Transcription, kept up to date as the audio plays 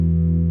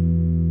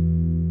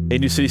Hey,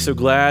 New City, so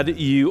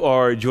glad you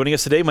are joining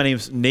us today. My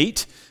name's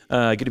Nate.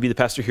 Good to be the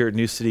pastor here at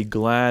New City.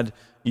 Glad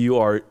you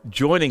are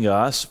joining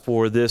us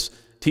for this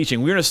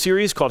teaching. We're in a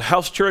series called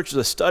House Church, it's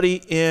a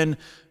study in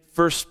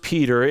 1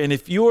 Peter. And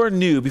if you are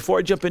new, before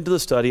I jump into the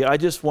study, I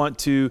just want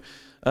to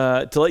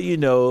let you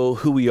know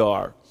who we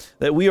are.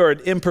 That we are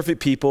an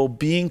imperfect people,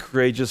 being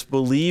courageous,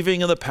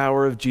 believing in the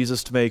power of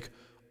Jesus to make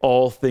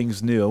all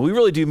things new. And we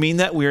really do mean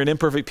that. We are an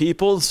imperfect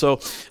people. So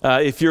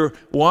if you're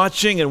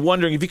watching and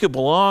wondering if you could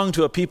belong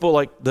to a people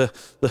like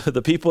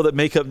the people that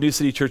make up New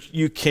City Church,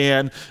 you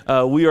can.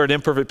 We are an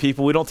imperfect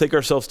people. We don't take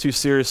ourselves too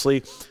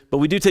seriously, but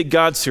we do take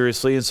God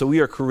seriously. And so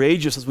we are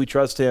courageous as we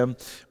trust Him,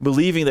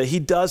 believing that He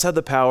does have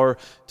the power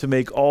to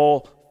make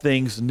all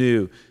things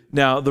new.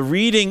 Now, the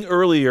reading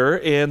earlier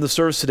in the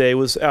service today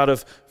was out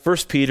of 1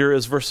 Peter,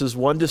 is verses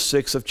 1 to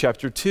 6 of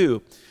chapter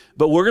 2.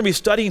 But we're going to be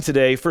studying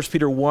today 1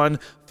 Peter 1,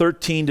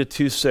 13 to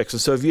 2, 6.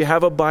 And so if you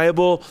have a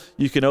Bible,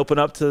 you can open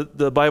up to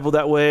the Bible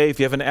that way. If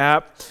you have an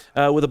app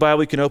with a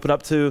Bible, you can open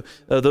up to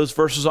those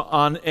verses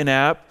on an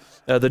app.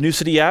 The New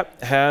City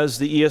app has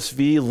the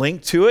ESV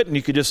link to it, and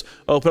you can just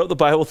open up the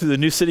Bible through the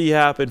New City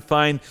app and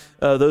find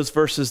those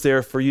verses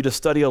there for you to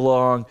study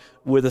along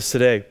with us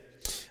today.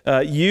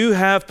 You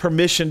have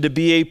permission to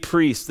be a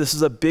priest. This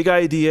is a big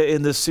idea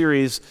in this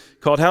series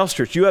called House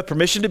Church. You have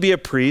permission to be a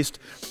priest,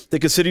 to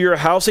consider your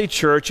house a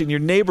church, and your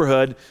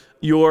neighborhood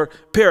your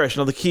parish.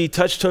 Now, the key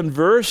touchstone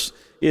verse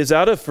is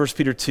out of 1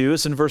 Peter 2.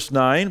 It's in verse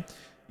 9.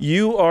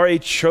 You are a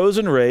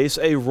chosen race,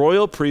 a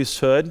royal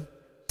priesthood,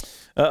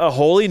 a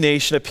holy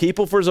nation, a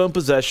people for His own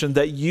possession,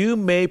 that you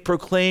may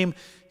proclaim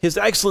His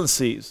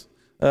excellencies.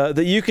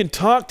 That you can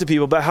talk to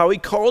people about how He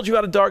called you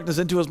out of darkness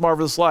into His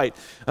marvelous light.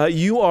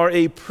 You are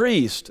a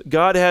priest.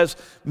 God has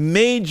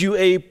made you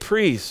a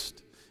priest.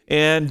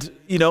 And,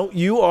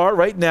 you are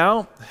right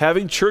now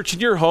having church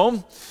in your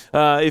home.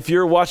 If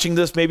you're watching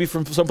this maybe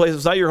from someplace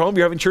that's not your home,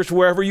 you're having church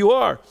wherever you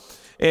are.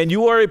 And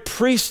you are a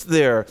priest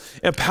there,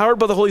 empowered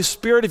by the Holy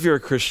Spirit if you're a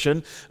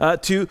Christian,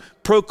 to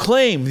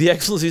proclaim the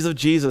excellencies of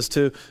Jesus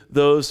to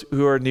those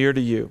who are near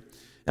to you.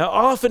 Now,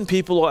 often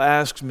people will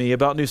ask me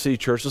about New City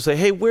Church. They'll say,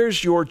 hey,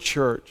 where's your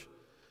church?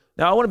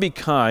 Now, I want to be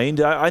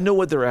kind. I know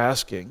what they're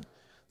asking.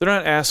 They're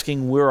not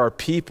asking where our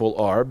people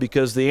are,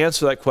 because the answer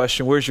to that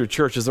question, where's your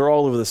church, is they're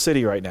all over the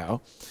city right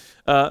now.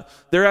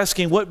 They're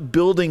asking, what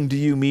building do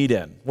you meet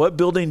in? What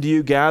building do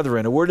you gather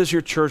in? Or where does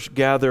your church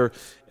gather,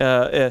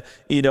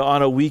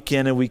 on a week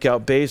in and week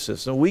out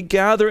basis? And we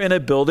gather in a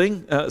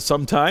building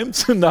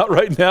sometimes, not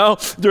right now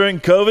during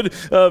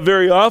COVID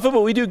very often,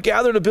 but we do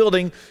gather in a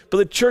building. But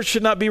the church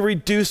should not be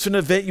reduced to an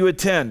event you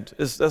attend.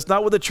 That's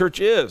not what the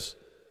church is.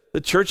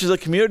 The church is a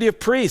community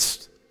of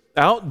priests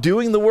out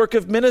doing the work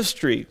of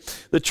ministry.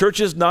 The church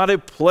is not a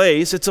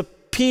place, it's a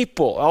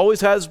people.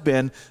 Always has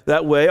been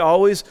that way,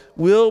 always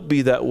will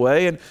be that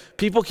way. And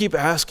people keep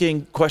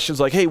asking questions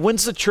like, hey,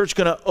 when's the church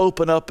going to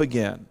open up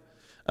again?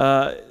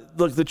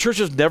 Look, the church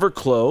is never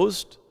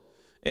closed.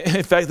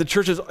 In fact, the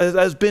church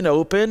has been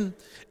open.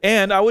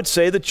 And I would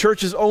say the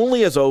church is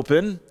only as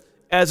open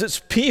as its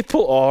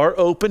people are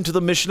open to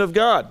the mission of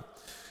God.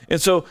 And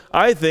so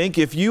I think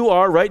if you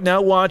are right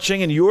now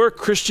watching and you're a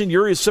Christian,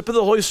 you're a recipient of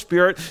the Holy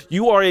Spirit,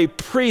 you are a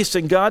priest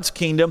in God's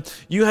kingdom,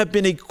 you have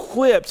been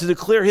equipped to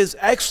declare His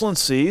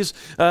excellencies,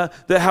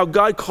 that how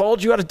God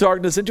called you out of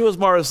darkness into His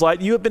marvelous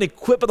light. You have been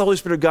equipped by the Holy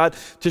Spirit of God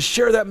to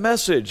share that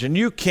message. And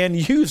you can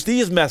use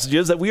these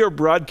messages that we are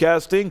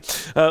broadcasting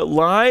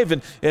live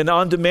and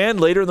on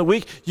demand later in the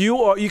week.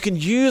 You can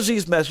use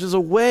these messages as a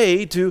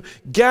way to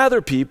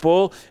gather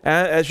people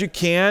as you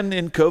can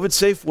in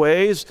COVID-safe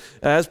ways,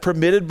 as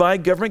permitted by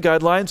government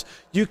guidelines.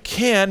 You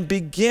can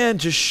begin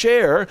to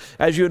share,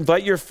 as you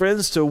invite your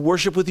friends to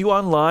worship with you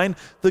online,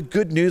 the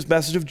good news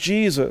message of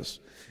Jesus.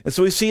 And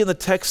so we see in the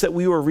text that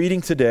we were reading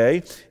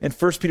today in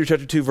 1 Peter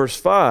chapter 2, verse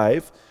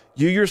 5,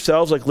 you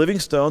yourselves, like living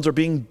stones, are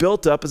being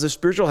built up as a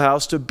spiritual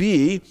house to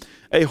be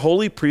a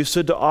holy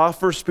priesthood, to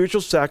offer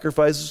spiritual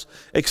sacrifices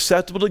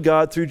acceptable to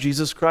God through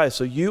Jesus Christ.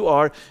 So you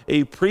are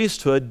a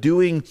priesthood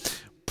doing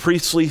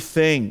priestly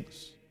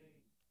things.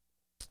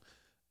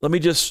 Let me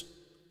just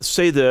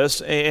say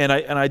this, and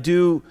I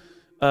do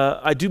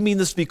mean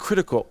this to be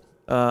critical,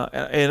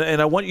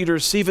 and I want you to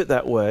receive it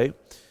that way.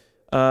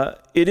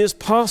 It is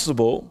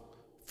possible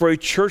for a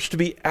church to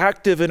be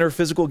active in her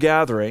physical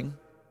gathering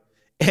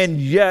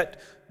and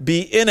yet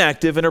be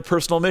inactive in her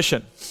personal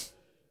mission.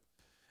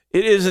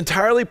 It is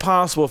entirely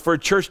possible for a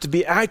church to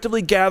be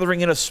actively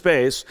gathering in a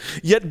space,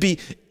 yet be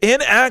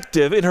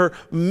inactive in her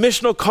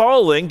missional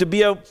calling to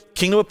be a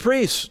kingdom of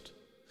priests.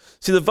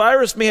 See, the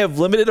virus may have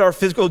limited our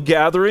physical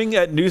gathering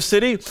at New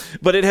City,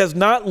 but it has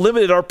not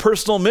limited our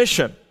personal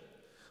mission.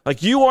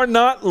 Like, you are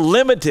not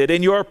limited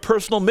in your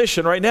personal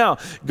mission right now.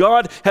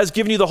 God has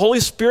given you the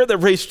Holy Spirit that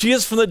raised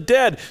Jesus from the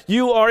dead.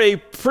 You are a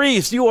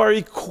priest. You are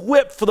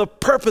equipped for the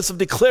purpose of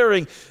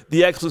declaring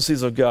the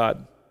excellencies of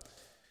God.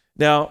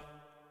 Now,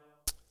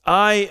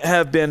 I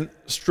have been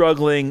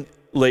struggling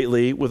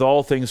lately with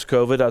all things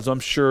COVID, as I'm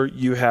sure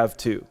you have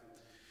too.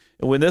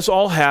 And when this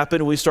all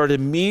happened, we started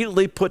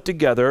immediately put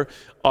together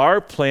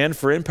our plan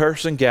for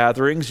in-person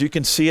gatherings. You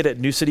can see it at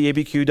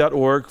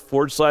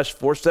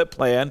newcityabq.org/4-step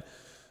plan.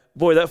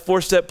 Boy, that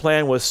 4-step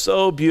plan was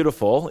so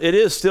beautiful. It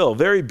is still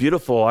very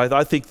beautiful.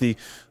 I think the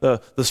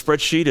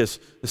spreadsheet is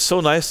so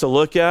nice to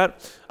look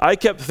at. I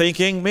kept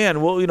thinking,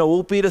 man,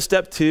 we'll be to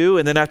step 2,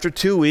 and then after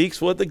 2 weeks,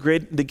 we'll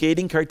hit the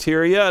gating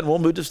criteria, and we'll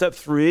move to step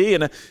 3,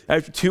 and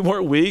after 2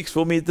 more weeks,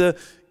 we'll meet the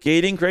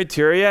gating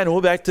criteria, and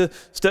we'll back to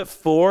step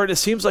 4. And it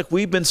seems like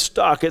we've been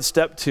stuck at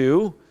step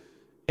 2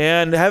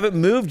 and haven't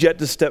moved yet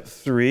to step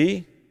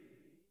 3.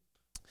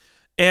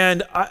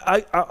 And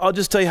I'll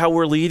just tell you how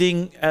we're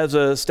leading as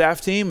a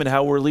staff team and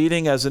how we're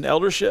leading as an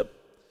eldership.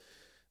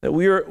 That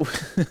we're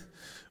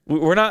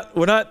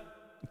not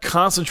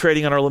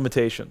concentrating on our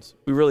limitations.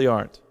 We really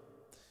aren't.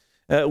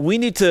 We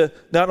need to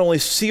not only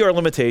see our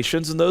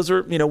limitations, and those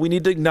are, we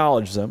need to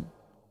acknowledge them,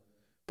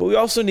 but we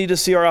also need to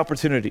see our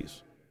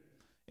opportunities.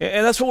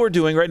 And that's what we're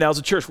doing right now as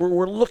a church.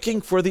 We're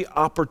looking for the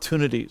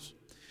opportunities.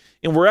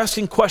 And we're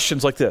asking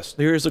questions like this.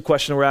 Here's the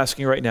question we're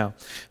asking right now.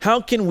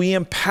 How can we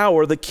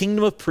empower the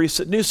kingdom of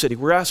priests at New City?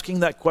 We're asking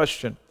that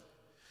question.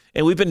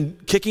 And we've been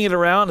kicking it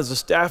around as a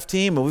staff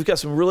team, and we've got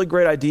some really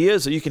great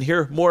ideas that you can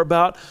hear more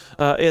about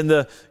in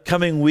the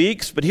coming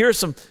weeks. But here are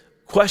some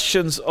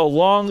questions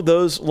along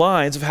those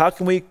lines of how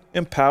can we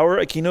empower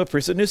a kingdom of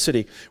priests at New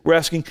City. We're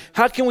asking,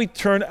 how can we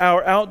turn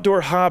our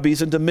outdoor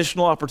hobbies into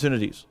missional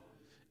opportunities?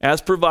 As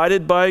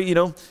provided by,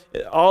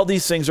 all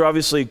these things are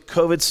obviously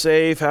COVID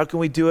safe. How can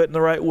we do it in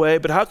the right way?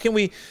 But how can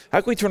we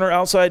turn our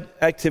outside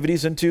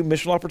activities into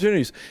missional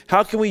opportunities?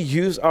 How can we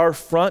use our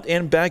front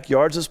and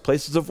backyards as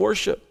places of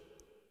worship?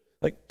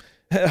 Like,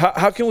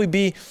 how can we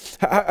be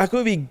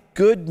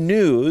good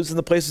news in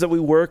the places that we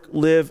work,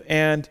 live,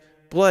 and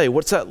play?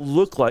 What's that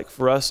look like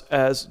for us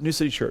as New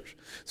City Church?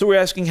 So we're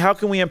asking, how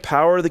can we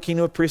empower the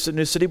kingdom of priests at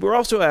New City? But we're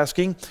also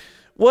asking,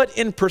 what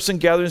in-person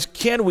gatherings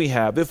can we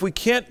have? If we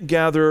can't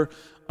gather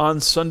on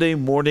Sunday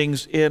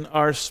mornings in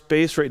our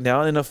space right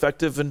now in an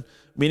effective and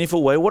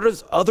meaningful way, what are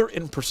other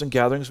in-person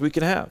gatherings we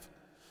can have?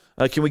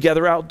 Can we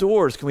gather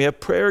outdoors? Can we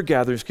have prayer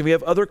gatherings? Can we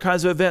have other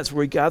kinds of events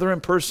where we gather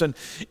in person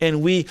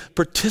and we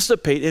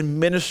participate in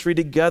ministry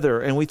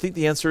together? And we think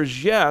the answer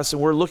is yes,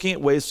 and we're looking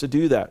at ways to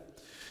do that.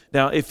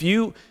 Now, if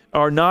you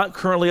are not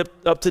currently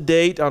up to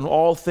date on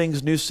all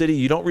things New City,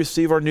 you don't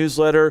receive our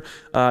newsletter,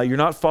 you're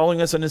not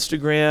following us on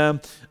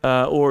Instagram,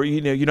 or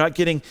you're not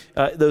getting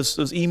those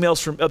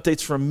emails from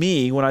updates from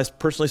me when I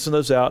personally send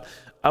those out,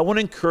 I want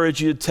to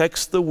encourage you to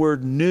text the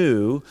word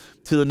new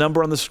to the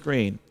number on the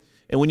screen.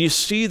 And when you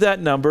see that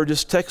number,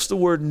 just text the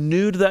word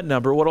new to that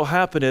number. What will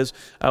happen is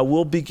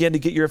we'll begin to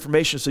get your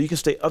information so you can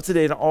stay up to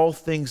date on all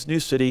things New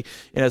City.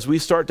 And as we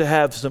start to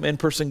have some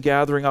in-person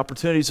gathering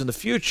opportunities in the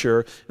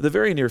future, in the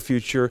very near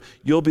future,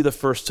 you'll be the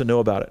first to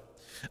know about it.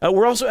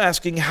 We're also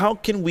asking, how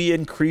can we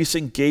increase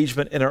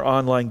engagement in our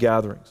online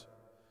gatherings?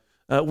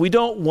 We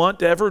don't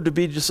want ever to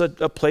be just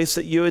a place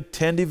that you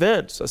attend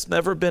events. That's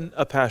never been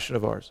a passion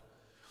of ours.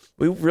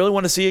 We really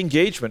want to see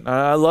engagement.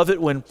 I love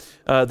it when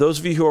those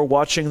of you who are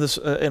watching this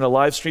in a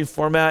live stream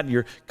format, and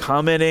you're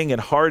commenting and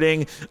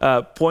hearting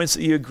points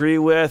that you agree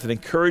with and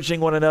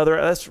encouraging one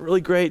another. That's really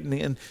great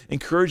and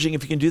encouraging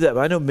if you can do that. But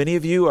I know many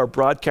of you are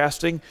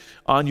broadcasting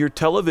on your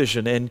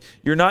television and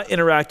you're not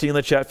interacting in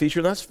the chat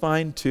feature. That's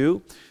fine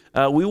too.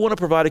 We want to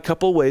provide a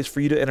couple ways for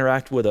you to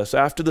interact with us.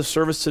 After the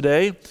service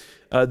today,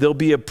 there'll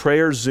be a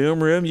prayer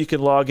Zoom room you can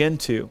log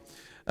into.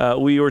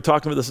 We were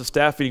talking with this at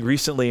staff meeting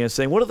recently and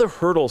saying, what are the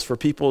hurdles for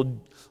people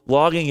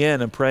logging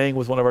in and praying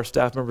with one of our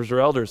staff members or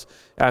elders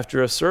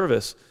after a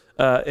service?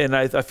 And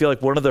I feel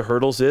like one of the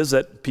hurdles is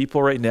that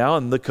people right now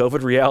in the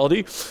COVID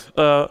reality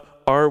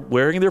are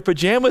wearing their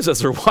pajamas as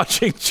they're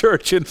watching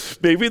church, and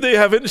maybe they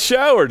haven't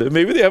showered, and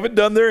maybe they haven't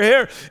done their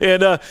hair,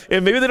 and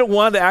maybe they don't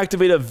want to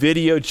activate a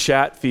video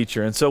chat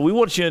feature. And so we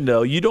want you to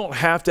know you don't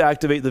have to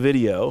activate the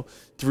video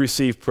to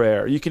receive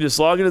prayer. You can just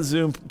log into the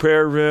Zoom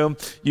prayer room,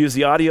 use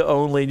the audio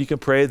only, and you can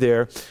pray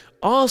there.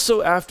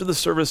 Also, after the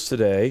service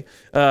today,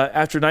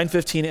 after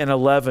 9:15 and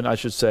 11, I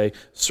should say,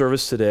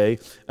 service today,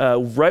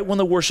 right when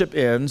the worship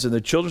ends and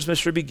the children's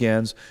ministry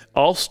begins,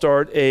 I'll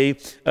start a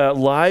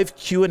live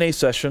Q&A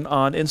session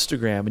on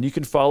Instagram. And you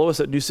can follow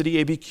us at New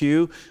City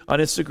ABQ on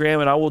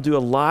Instagram, and I will do a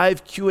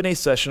live Q&A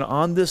session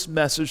on this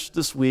message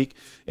this week,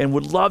 and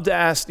would love to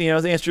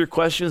answer your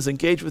questions,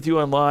 engage with you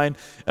online.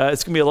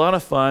 It's going to be a lot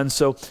of fun.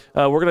 So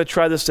we're going to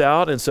try this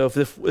out. And so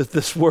if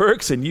this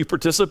works and you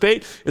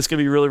participate, it's going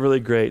to be really, really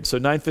great. So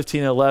 9:15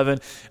 and 11,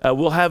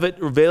 we'll have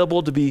it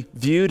available to be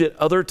viewed at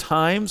other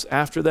times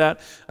after that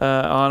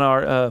on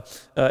our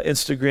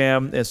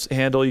Instagram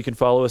handle. You can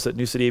follow us at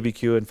New City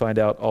ABQ and find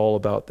out all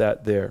about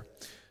that there.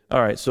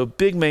 All right, so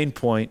big main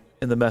point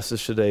in the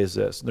message today is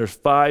this. And there's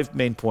 5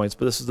 main points,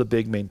 but this is the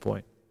big main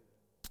point.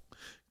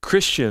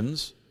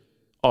 Christians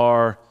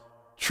are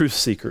truth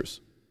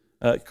seekers.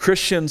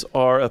 Christians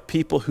are a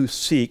people who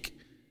seek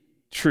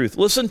truth.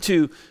 Listen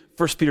to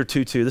 1 Peter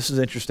 2:2. This is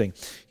interesting.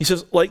 He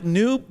says, like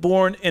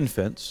newborn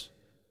infants,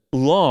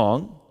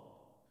 long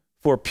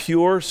for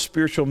pure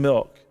spiritual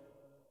milk.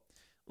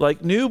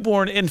 Like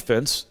newborn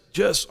infants,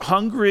 just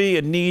hungry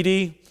and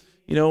needy.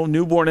 You know,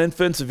 newborn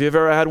infants, if you've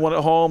ever had one at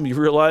home, you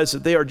realize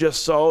that they are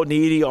just so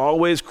needy,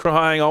 always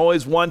crying,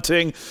 always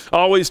wanting,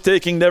 always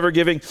taking, never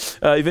giving.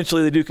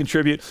 Eventually they do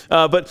contribute.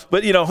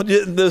 But you know,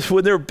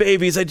 when they're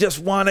babies, they just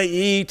want to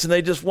eat and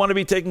they just want to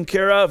be taken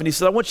care of. And he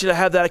said, I want you to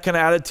have that kind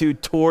of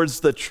attitude towards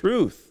the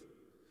truth.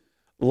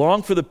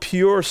 Long for the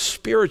pure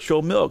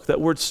spiritual milk.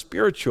 That word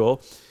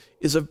spiritual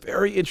is a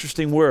very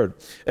interesting word.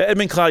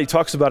 Edmund Clowney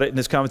talks about it in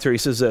his commentary. He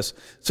says this: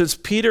 since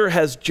Peter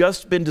has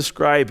just been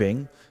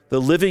describing the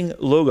living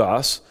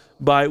Logos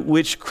by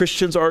which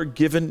Christians are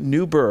given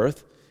new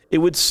birth, it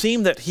would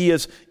seem that he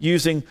is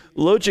using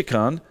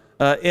logikon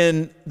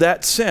in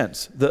that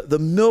sense, the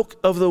milk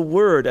of the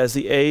word, as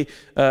the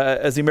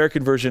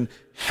American version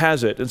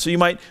has it. And so you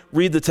might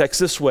read the text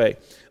this way: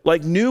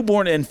 like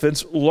newborn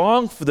infants,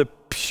 long for the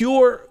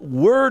pure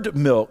word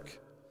milk,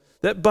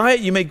 that by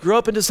it you may grow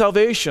up into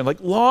salvation. Like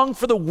long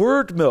for the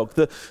word milk,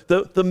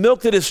 the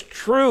milk that is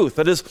truth,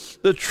 that is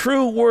the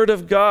true word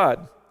of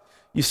God.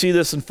 You see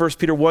this in 1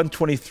 Peter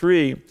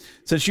 1:23.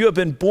 Since you have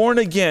been born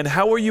again,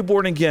 how are you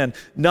born again?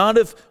 Not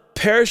of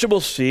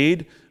perishable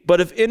seed, but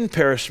of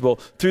imperishable,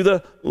 through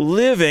the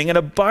living and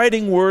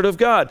abiding word of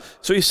God.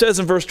 So he says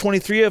in verse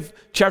 23 of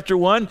chapter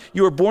 1,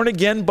 you are born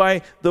again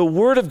by the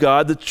word of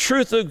God, the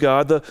truth of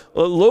God, the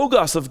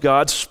Logos of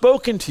God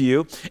spoken to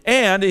you.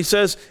 And he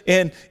says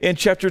in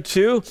chapter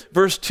 2,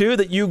 verse 2,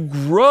 that you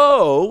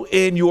grow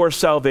in your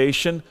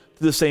salvation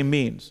through the same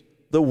means,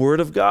 the word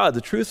of God,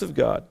 the truth of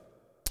God.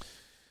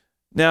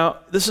 Now,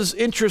 this is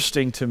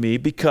interesting to me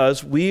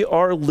because we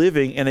are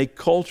living in a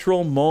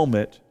cultural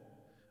moment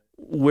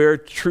where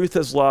truth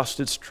has lost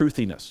its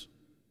truthiness.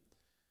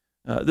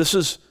 This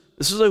is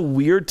a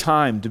weird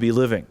time to be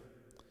living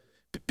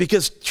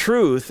because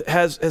truth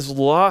has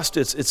lost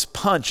its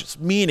punch, its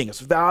meaning, its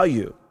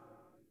value.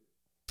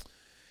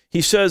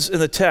 He says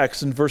in the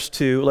text in verse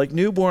 2, like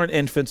newborn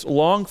infants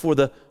long for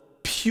the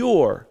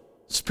pure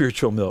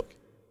spiritual milk.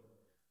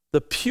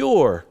 The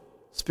pure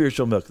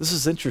spiritual milk. This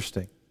is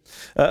interesting.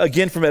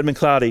 Again, from Edmund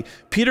Clowney,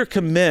 Peter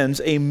commends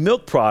a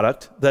milk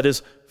product that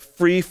is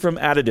free from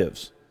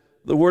additives.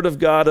 The word of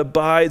God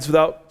abides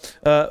without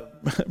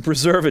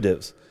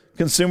preservatives.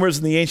 Consumers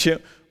in the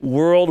ancient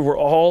world were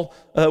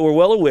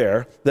well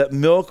aware that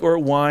milk or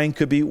wine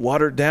could be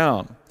watered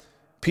down.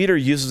 Peter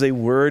uses a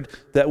word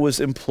that was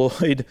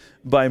employed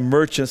by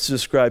merchants to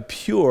describe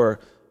pure,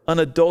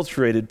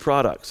 unadulterated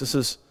products. This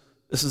is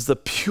the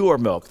pure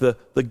milk, the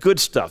good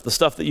stuff, the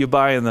stuff that you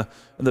buy in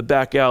the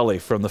back alley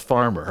from the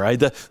farmer, right?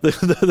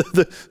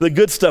 The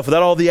good stuff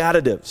without all the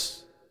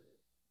additives.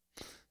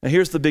 Now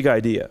here's the big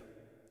idea.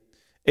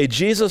 A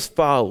Jesus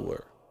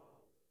follower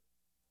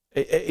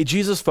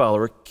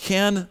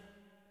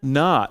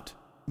cannot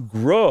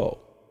grow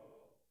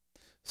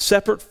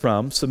separate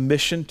from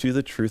submission to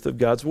the truth of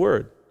God's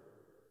word,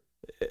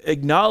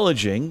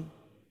 acknowledging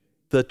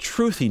the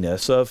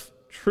truthiness of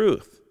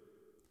truth.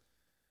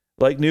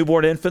 Like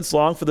newborn infants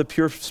long for the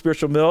pure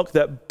spiritual milk,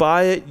 that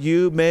by it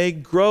you may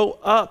grow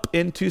up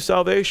into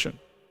salvation.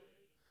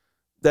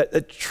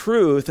 That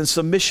truth and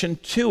submission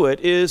to it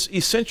is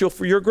essential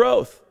for your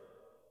growth.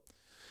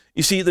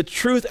 You see, the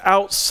truth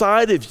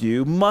outside of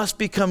you must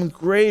become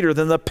greater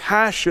than the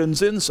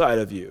passions inside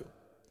of you.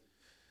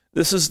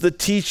 This is the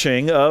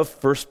teaching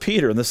of 1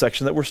 Peter in the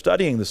section that we're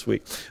studying this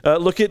week.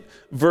 Look at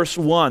verse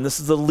 1. This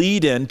is the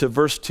lead-in to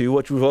verse 2,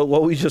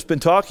 what we've just been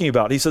talking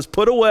about. He says,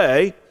 put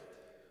away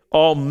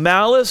all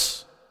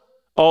malice,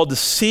 all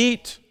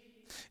deceit,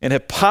 and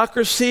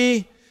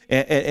hypocrisy,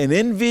 and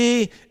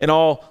envy, and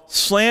all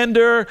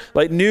slander.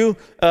 Like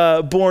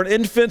newborn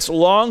infants,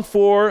 long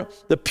for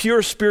the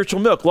pure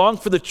spiritual milk, long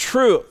for the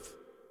truth,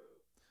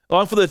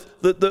 long for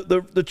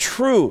the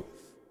truth.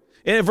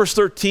 And in verse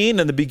 13,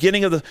 in the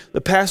beginning of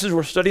the passage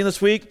we're studying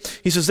this week,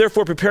 he says,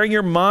 therefore, preparing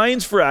your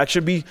minds for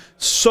action, be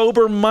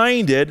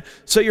sober-minded,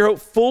 set your hope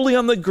fully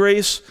on the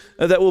grace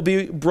that will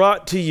be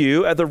brought to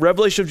you at the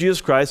revelation of Jesus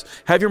Christ.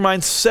 Have your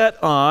mind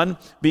set on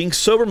being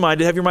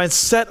sober-minded. Have your mind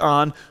set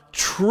on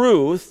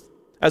truth.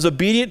 As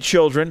obedient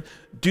children,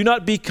 do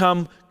not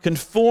become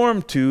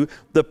conformed to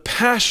the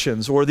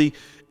passions or the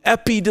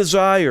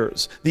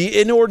epi-desires, the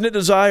inordinate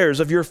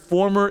desires of your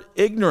former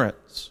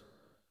ignorance.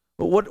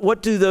 But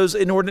what do those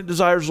inordinate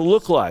desires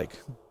look like?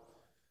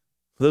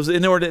 Those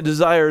inordinate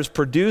desires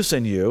produce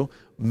in you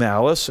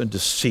malice and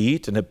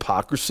deceit and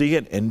hypocrisy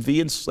and envy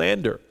and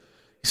slander.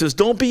 He says,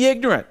 don't be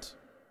ignorant.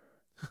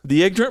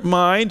 The ignorant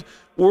mind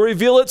will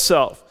reveal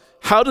itself.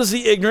 How does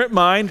the ignorant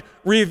mind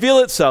reveal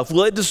itself?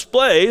 Well, it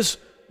displays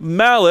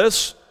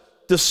malice,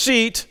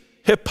 deceit,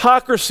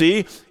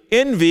 hypocrisy,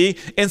 envy,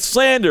 and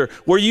slander.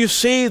 Where you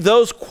see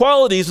those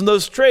qualities and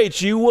those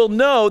traits, you will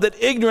know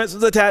that ignorance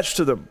is attached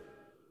to them.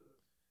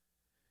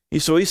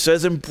 So he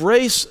says,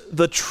 embrace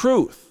the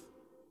truth.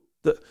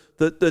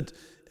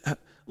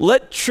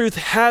 Let truth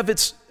have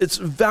its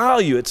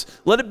value.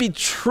 Let it be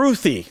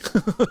truthy,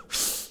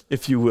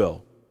 if you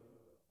will.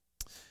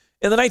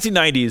 In the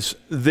 1990s,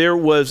 there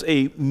was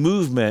a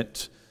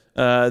movement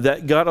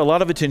that got a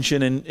lot of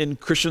attention in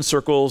Christian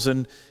circles,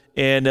 and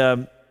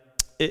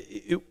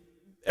it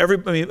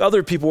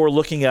other people were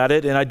looking at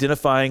it and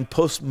identifying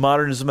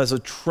postmodernism as a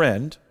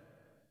trend.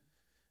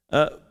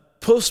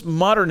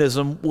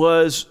 Postmodernism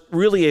was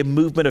really a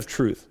movement of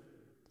truth.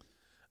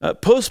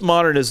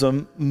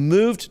 Postmodernism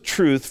moved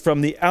truth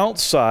from the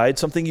outside,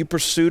 something you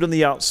pursued on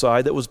the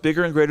outside that was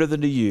bigger and greater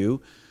than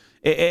you,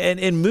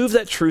 and moved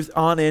that truth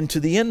on into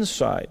the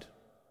inside.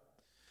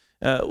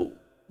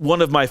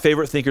 One of my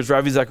favorite thinkers,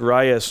 Ravi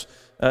Zacharias,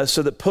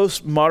 said that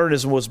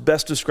postmodernism was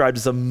best described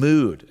as a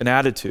mood, an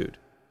attitude.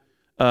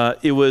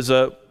 It was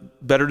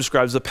better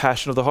described as a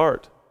passion of the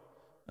heart.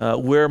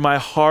 Where my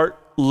heart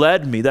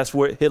led me, that's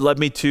where it led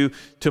me to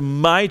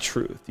my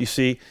truth. You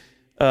see,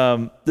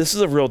 this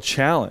is a real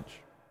challenge.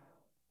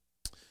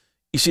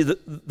 You see,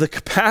 the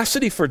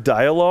capacity for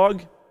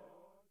dialogue,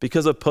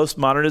 because of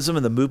postmodernism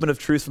and the movement of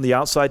truth from the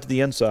outside to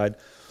the inside,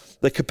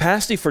 the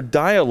capacity for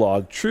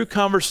dialogue, true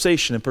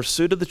conversation in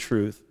pursuit of the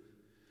truth,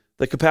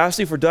 the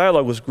capacity for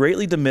dialogue was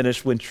greatly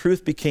diminished when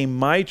truth became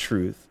my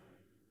truth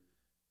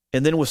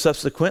and then was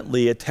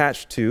subsequently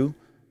attached to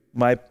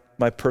my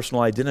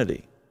personal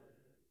identity.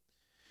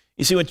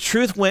 You see, when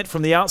truth went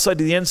from the outside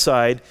to the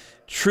inside,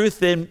 truth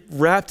then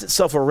wrapped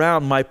itself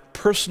around my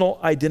personal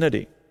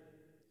identity.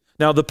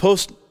 Now, the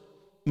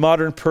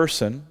postmodern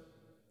person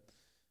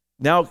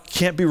now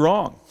can't be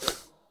wrong.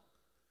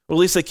 Or at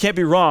least they can't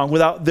be wrong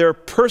without their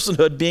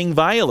personhood being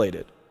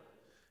violated.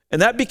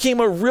 And that became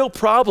a real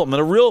problem,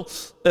 and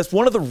that's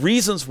one of the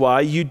reasons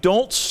why you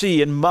don't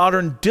see in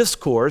modern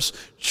discourse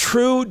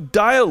true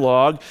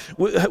dialogue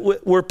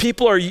where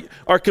people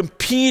are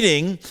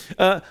competing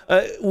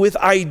with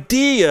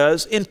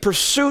ideas in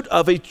pursuit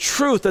of a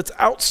truth that's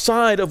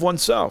outside of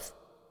oneself.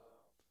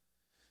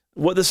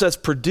 What this has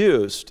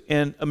produced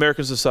in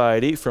American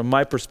society, from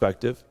my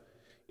perspective,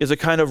 is a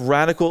kind of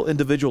radical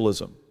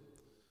individualism.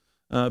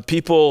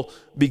 People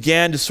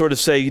began to sort of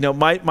say,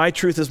 my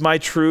truth is my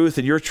truth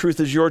and your truth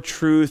is your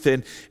truth,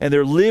 and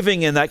they're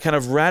living in that kind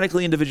of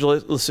radically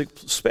individualistic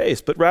space.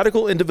 But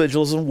radical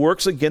individualism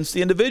works against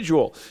the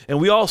individual, and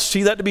we all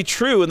see that to be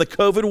true in the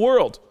COVID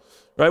world,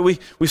 right? We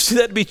see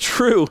that to be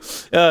true.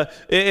 And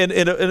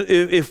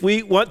if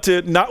we want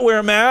to not wear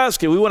a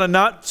mask, and we want to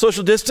not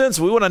social distance,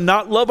 we want to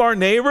not love our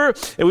neighbor,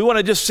 and we want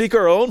to just seek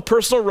our own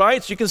personal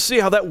rights, you can see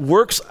how that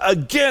works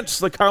against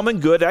the common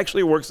good,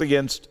 actually works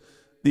against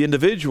the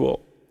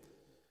individual.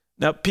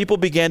 Now, people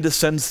began to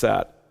sense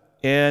that,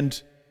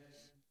 and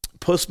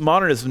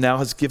postmodernism now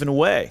has given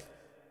way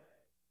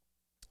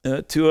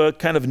to a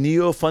kind of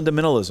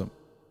neo-fundamentalism,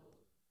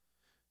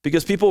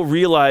 because people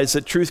realize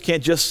that truth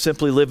can't just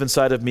simply live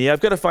inside of me. I've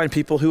got to find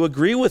people who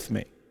agree with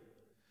me.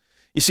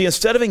 You see,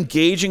 instead of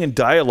engaging in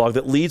dialogue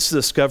that leads to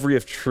the discovery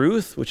of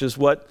truth, which is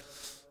what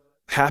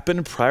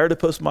happened prior to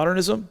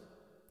postmodernism,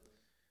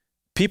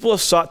 people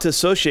have sought to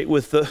associate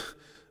with the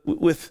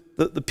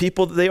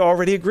people that they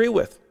already agree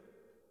with.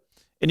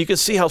 And you can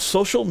see how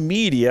social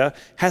media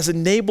has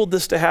enabled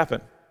this to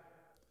happen.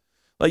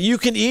 Like, you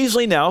can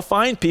easily now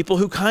find people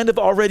who kind of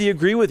already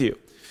agree with you.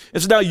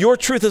 And so now your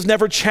truth is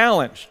never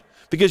challenged,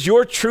 because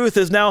your truth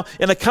is now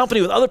in a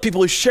company with other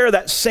people who share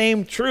that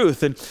same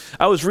truth. And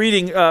I was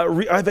reading,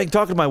 I've been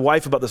talking to my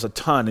wife about this a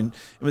ton, and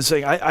I was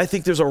saying, I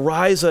think there's a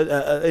rise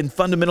in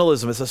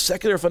fundamentalism. It's a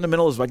secular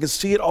fundamentalism. I can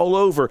see it all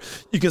over.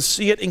 You can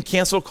see it in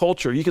cancel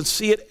culture. You can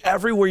see it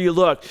everywhere you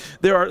look.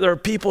 There are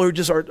people who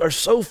just are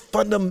so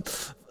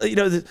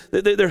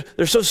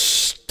they're so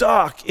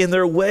stuck in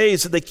their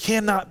ways that they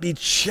cannot be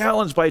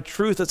challenged by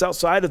truth that's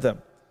outside of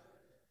them.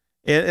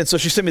 And so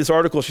she sent me this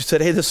article. She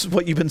said, hey, this is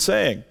what you've been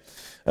saying.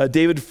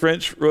 David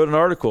French wrote an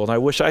article, and I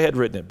wish I had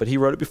written it, but he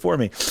wrote it before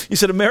me. He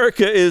said,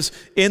 America is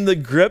in the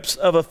grips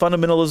of a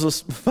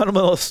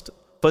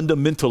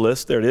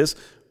fundamentalist, there it is,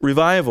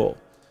 revival.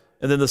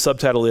 And then the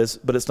subtitle is,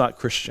 but it's not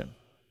Christian.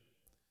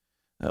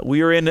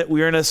 We are in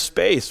a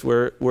space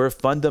where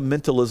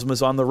fundamentalism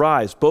is on the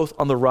rise, both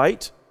on the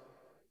right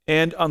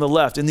and on the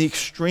left, in the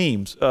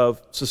extremes of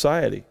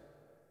society.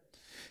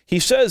 He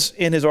says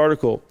in his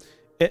article,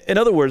 in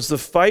other words, the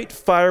fight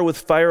fire with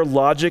fire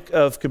logic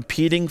of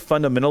competing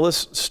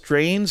fundamentalist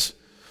strains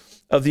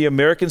of the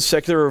American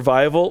secular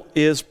revival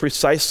is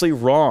precisely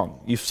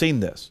wrong. You've seen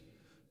this.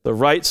 The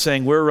right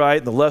saying we're right,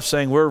 and the left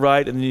saying we're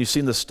right, and then you've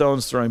seen the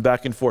stones throwing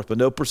back and forth, but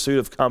no pursuit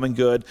of common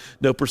good,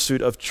 no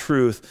pursuit of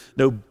truth,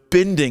 no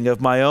bending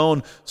of my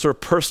own sort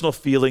of personal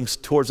feelings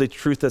towards a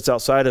truth that's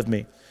outside of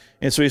me.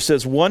 And so he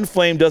says, one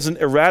flame doesn't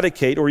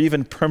eradicate or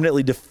even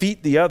permanently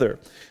defeat the other.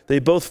 They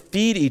both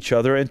feed each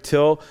other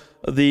until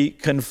the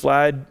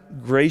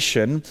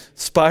conflagration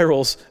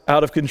spirals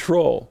out of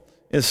control.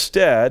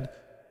 Instead,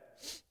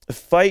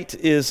 fight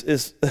this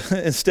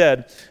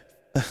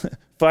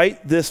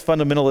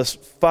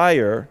fundamentalist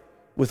fire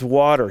with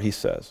water, he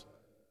says.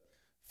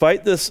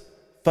 Fight this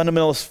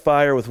fundamentalist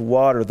fire with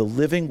water, the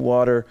living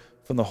water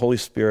from the Holy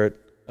Spirit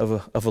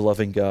of a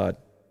loving God.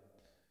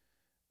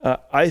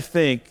 I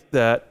think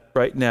that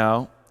right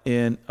now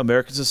in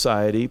American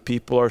society,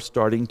 people are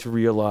starting to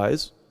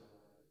realize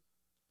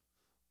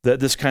that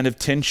this kind of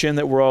tension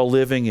that we're all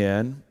living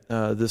in,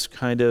 this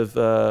kind of,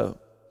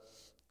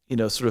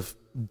 sort of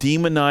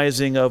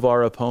demonizing of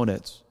our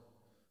opponents,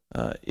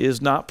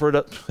 is not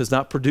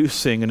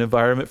producing an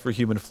environment for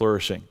human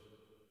flourishing.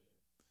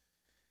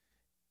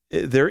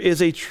 There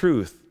is a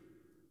truth.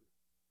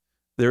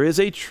 There is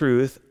a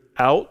truth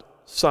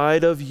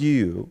outside of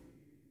you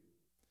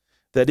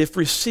that if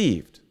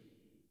received,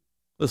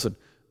 listen,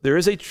 there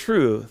is a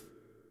truth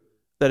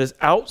that is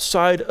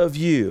outside of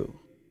you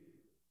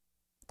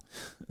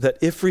that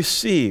if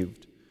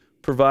received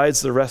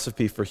provides the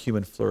recipe for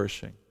human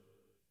flourishing.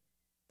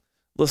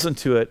 Listen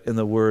to it in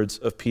the words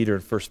of Peter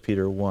in 1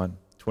 Peter 1,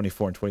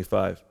 24 and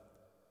 25.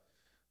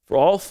 For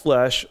all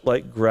flesh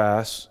like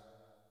grass,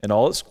 and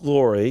all its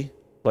glory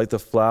like the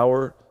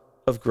flower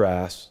of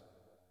grass.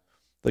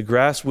 The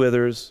grass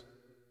withers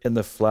and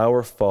the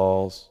flower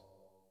falls,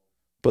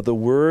 but the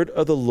word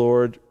of the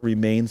Lord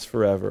remains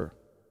forever.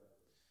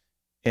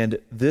 And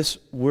this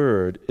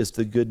word is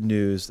the good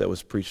news that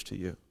was preached to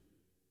you.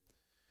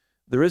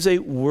 There is a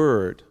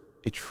word,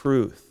 a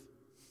truth,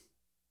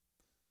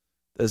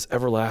 that is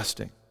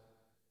everlasting.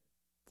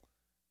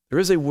 There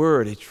is a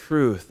word, a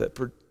truth that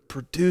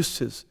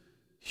produces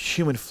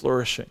human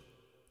flourishing.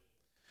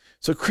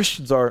 So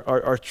Christians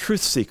are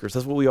truth seekers.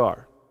 That's what we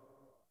are.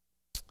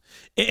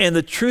 And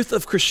the truth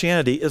of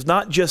Christianity is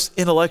not just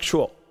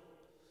intellectual.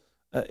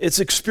 It's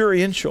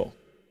experiential.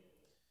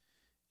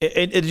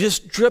 It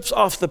just drips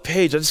off the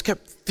page. I just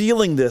kept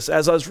feeling this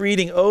as I was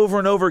reading over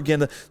and over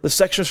again the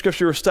section of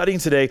scripture we're studying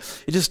today.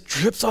 It just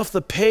drips off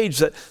the page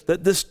that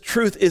this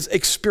truth is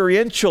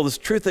experiential, this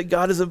truth that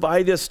God has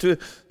invited us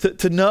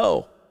to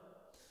know.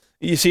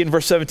 You see in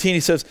verse 17, he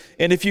says,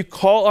 and if you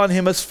call on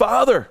him as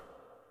Father.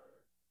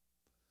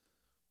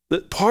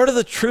 That part of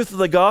the truth of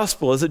the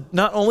gospel is that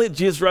not only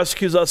Jesus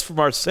rescues us from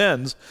our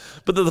sins,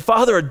 but that the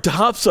Father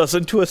adopts us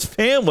into his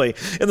family.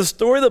 And the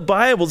story of the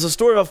Bible is the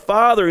story of a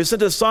father who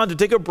sent his son to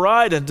take a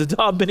bride and to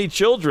adopt many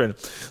children.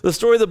 The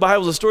story of the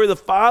Bible is the story of the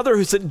Father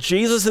who sent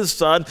Jesus, his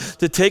son,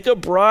 to take a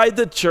bride,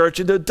 the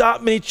church, and to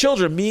adopt many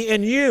children, me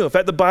and you. In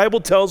fact, the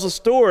Bible tells a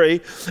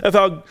story of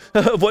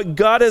what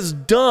God has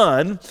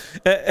done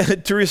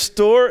to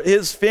restore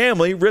his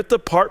family ripped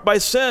apart by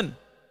sin.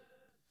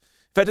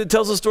 In fact, it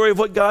tells the story of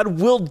what God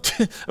will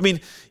do. I mean,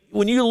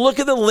 when you look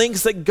at the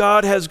lengths that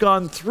God has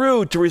gone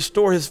through to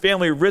restore his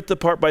family ripped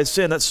apart by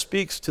sin, that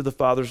speaks to the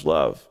Father's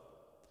love.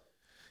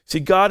 See,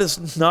 God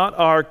is not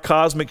our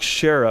cosmic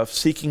sheriff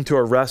seeking to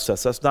arrest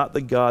us. That's not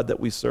the God that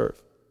we serve.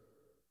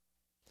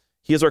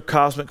 He is our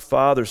cosmic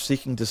Father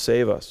seeking to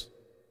save us.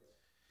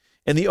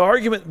 And the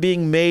argument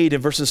being made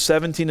in verses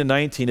 17 and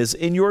 19 is,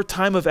 in your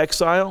time of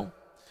exile,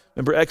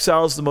 remember,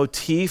 exile is the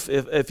motif,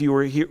 if you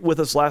were here with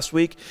us last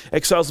week,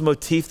 exile is the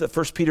motif that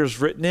 1 Peter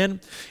is written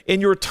in. In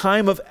your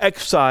time of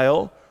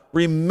exile,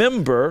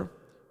 remember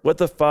what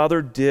the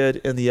Father did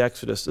in the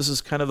Exodus. This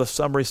is kind of a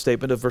summary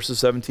statement of verses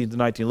 17 to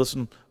 19.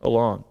 Listen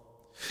along.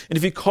 And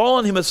if you call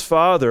on him as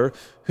Father,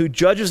 who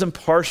judges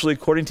impartially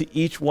according to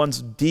each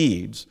one's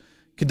deeds,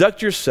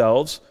 conduct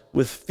yourselves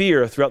with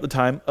fear throughout the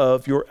time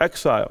of your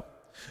exile,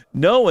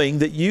 knowing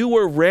that you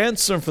were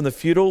ransomed from the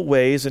futile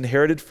ways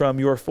inherited from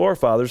your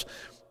forefathers,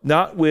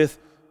 not with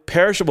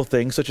perishable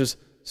things such as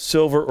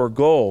silver or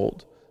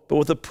gold, but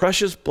with the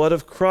precious blood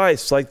of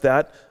Christ, like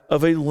that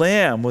of a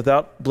lamb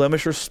without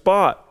blemish or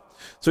spot.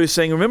 So he's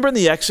saying, remember in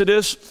the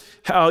Exodus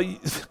how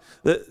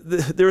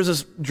there was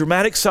this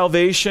dramatic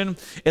salvation,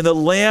 and the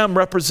lamb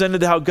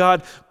represented how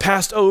God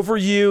passed over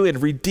you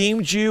and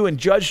redeemed you and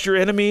judged your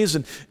enemies,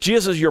 and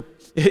Jesus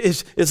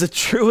is a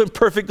true and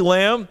perfect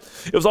lamb.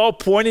 It was all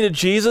pointing to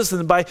Jesus,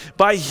 and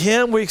by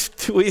him we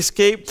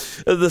escape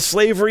the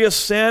slavery of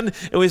sin,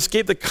 and we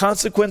escape the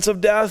consequence of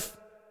death.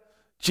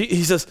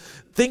 He says,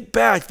 think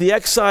back, the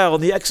exile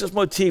and the Exodus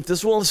motif.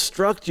 This will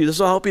instruct you. This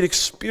will help you to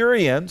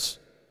experience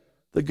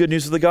the good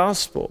news of the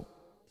gospel.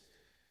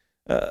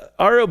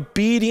 Our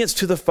obedience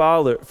to the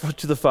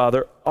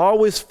Father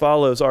always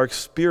follows our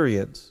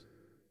experience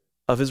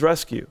of his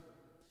rescue.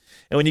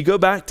 And when you go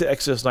back to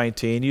Exodus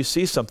 19, you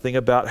see something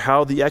about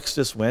how the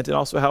Exodus went and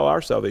also how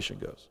our salvation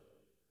goes.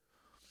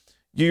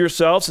 You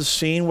yourselves have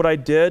seen what I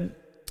did,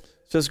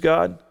 says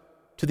God,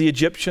 to the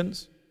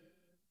Egyptians,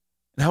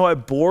 and how I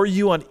bore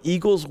you on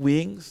eagle's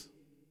wings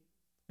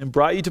and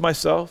brought you to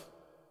myself.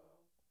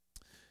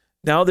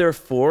 Now,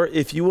 therefore,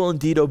 if you will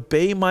indeed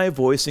obey my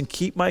voice and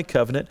keep my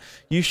covenant,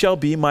 you shall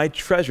be my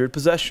treasured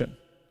possession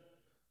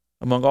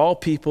among all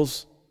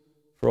peoples,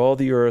 for all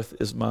the earth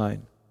is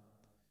mine.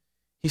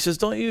 He says,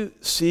 don't you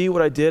see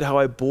what I did, how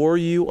I bore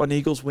you on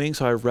eagle's wings,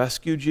 how I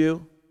rescued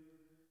you?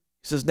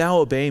 He says, now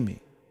obey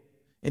me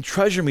and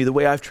treasure me the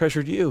way I've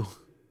treasured you.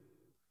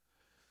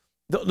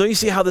 Don't you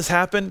see how this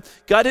happened?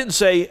 God didn't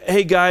say,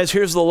 hey guys,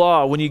 here's the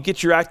law. When you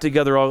get your act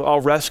together, I'll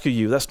rescue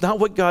you. That's not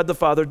what God the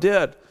Father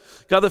did.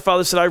 God the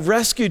Father said, I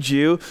rescued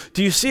you.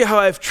 Do you see how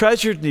I've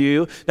treasured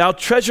you? Now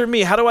treasure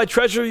me. How do I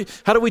treasure you?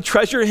 How do we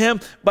treasure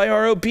him? By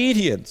our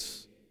obedience.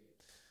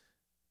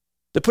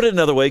 To put it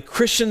another way,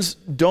 Christians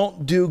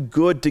don't do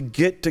good to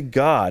get to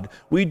God.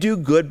 We do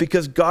good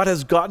because God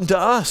has gotten to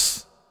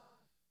us.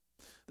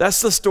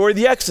 That's the story of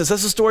the Exodus.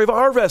 That's the story of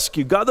our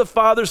rescue. God the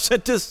Father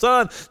sent his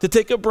Son to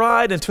take a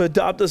bride and to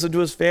adopt us into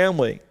his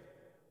family.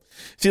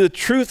 See, the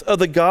truth of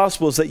the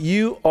gospel is that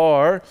you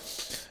are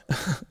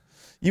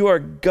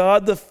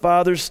God the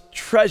Father's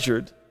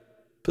treasured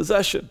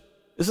possession.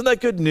 Isn't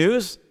that good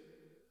news?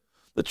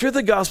 The truth of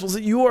the gospel is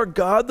that you are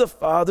God the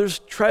Father's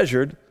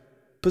treasured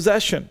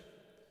possession.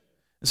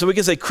 And so we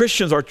can say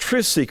Christians are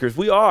truth seekers.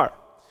 We are.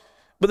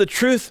 But the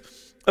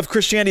truth of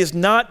Christianity is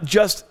not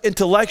just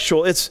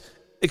intellectual, it's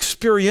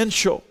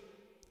experiential.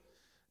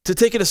 To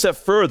take it a step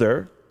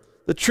further,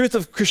 the truth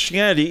of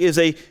Christianity is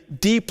a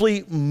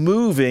deeply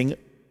moving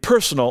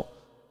personal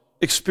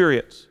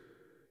experience.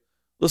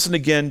 Listen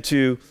again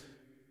to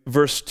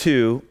verse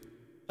 2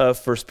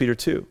 of 1 Peter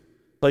 2.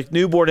 Like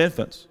newborn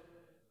infants,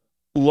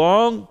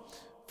 long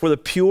for the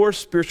pure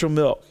spiritual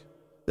milk,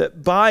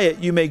 that by it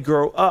you may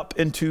grow up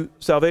into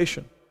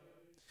salvation.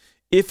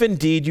 If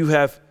indeed you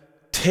have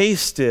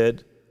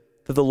tasted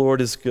that the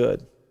Lord is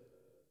good.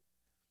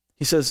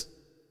 He says,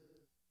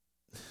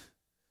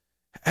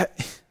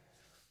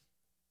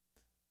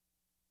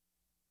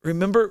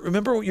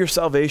 remember your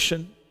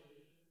salvation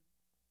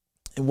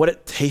and what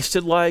it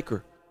tasted like? Or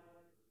do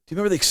you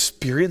remember the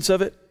experience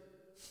of it?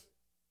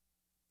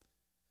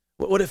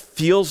 What it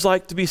feels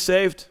like to be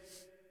saved?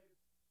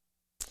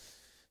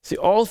 See,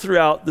 all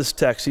throughout this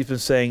text, he's been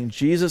saying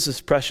Jesus is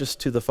precious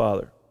to the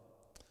Father.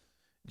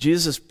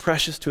 Jesus is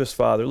precious to his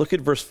Father. Look at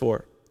verse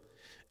 4.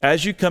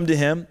 As you come to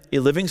him, a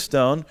living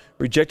stone,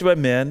 rejected by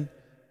men,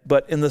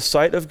 but in the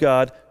sight of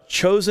God,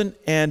 chosen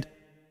and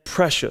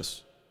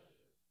precious.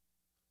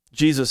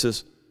 Jesus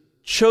is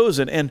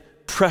chosen and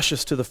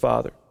precious to the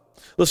Father.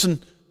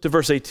 Listen to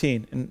verse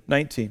 18 and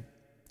 19.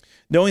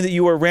 Knowing that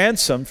you were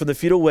ransomed from the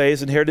futile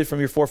ways inherited from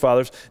your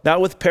forefathers, not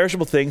with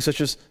perishable things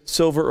such as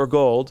silver or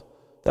gold.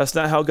 That's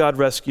not how God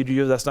rescued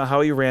you. That's not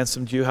how he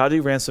ransomed you. How did he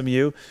ransom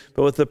you?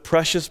 But with the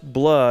precious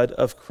blood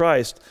of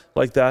Christ,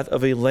 like that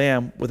of a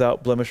lamb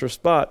without blemish or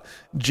spot.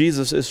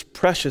 Jesus is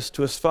precious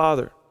to his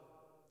Father.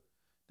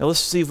 Now let's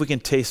see if we can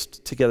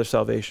taste together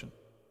salvation.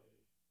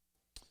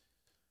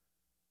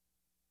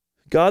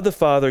 God the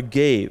Father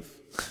gave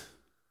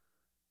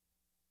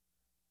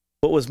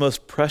what was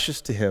most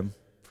precious to him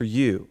for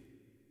you,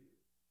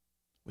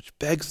 which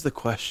begs the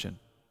question,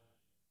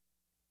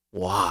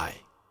 why?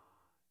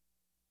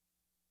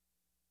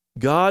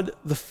 God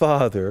the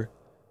Father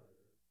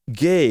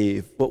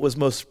gave what was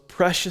most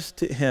precious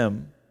to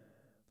him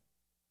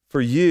for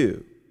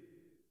you.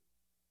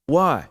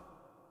 Why?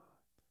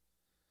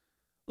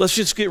 Let's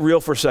just get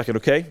real for a second,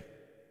 okay?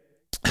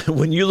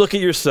 When you look at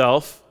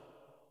yourself,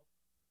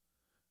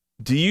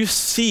 do you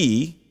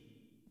see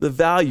the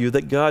value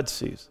that God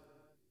sees?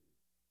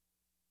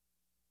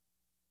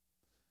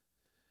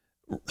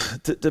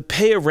 To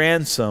pay a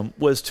ransom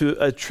was to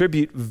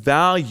attribute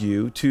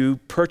value to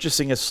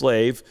purchasing a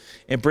slave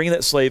and bringing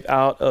that slave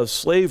out of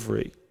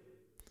slavery.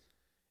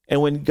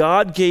 And when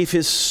God gave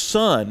his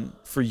son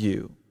for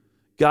you,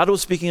 God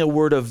was speaking a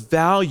word of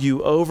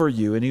value over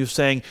you. And he was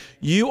saying,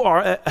 you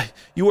are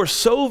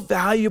so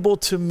valuable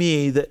to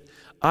me that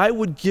I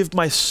would give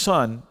my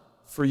son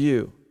for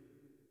you.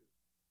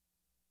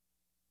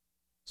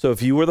 So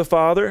if you were the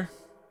Father,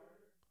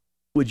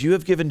 would you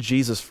have given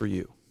Jesus for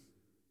you?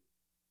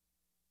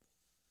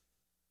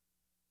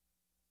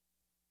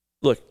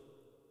 Look,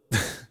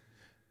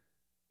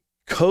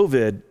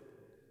 COVID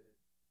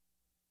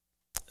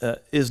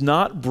is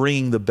not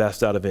bringing the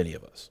best out of any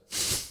of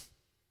us.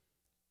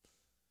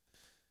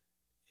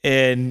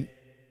 And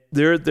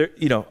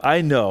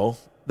I know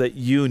that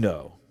you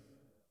know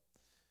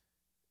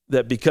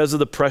that because of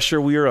the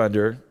pressure we are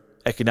under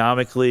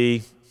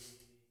economically,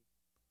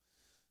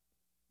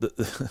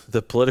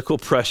 the political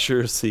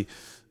pressures,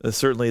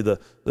 certainly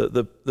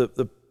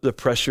the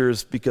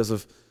pressures because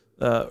of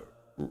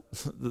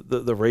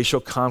the racial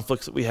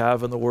conflicts that we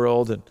have in the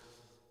world. And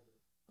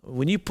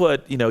when you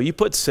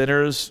put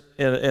sinners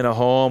in a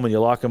home and you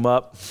lock them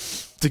up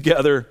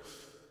together,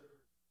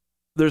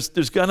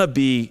 there's gonna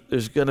be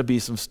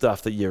some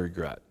stuff that you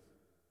regret.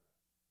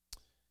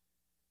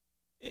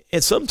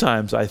 And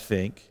sometimes I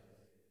think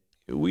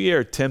we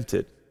are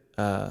tempted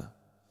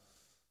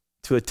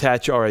to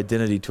attach our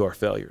identity to our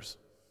failures.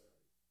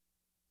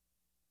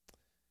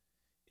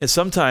 And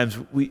sometimes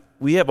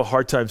we have a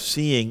hard time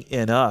seeing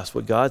in us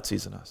what God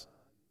sees in us.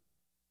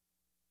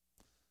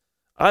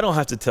 I don't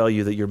have to tell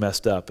you that you're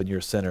messed up and you're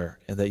a sinner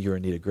and that you're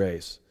in need of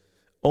grace.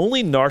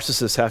 Only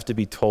narcissists have to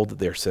be told that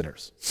they're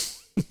sinners.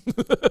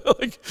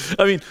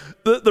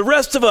 The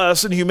rest of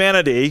us in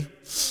humanity,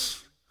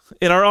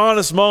 in our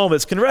honest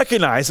moments, can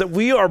recognize that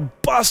we are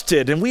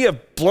busted and we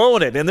have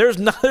blown it, and there's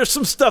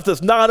some stuff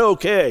that's not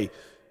okay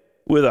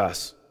with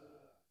us.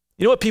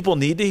 You know what people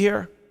need to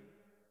hear?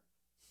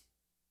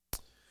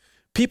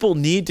 People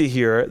need to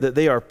hear that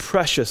they are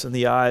precious in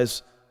the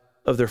eyes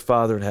of their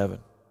Father in heaven.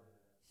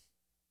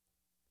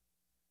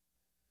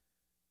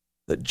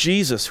 That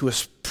Jesus, who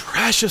is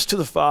precious to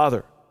the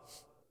Father,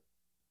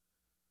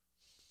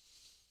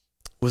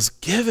 was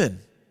given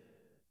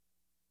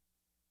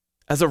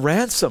as a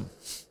ransom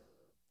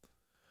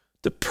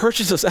to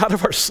purchase us out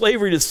of our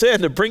slavery to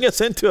sin, to bring us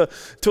into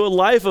a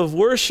life of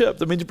worship.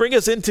 I mean, to bring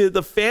us into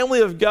the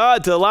family of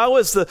God, to allow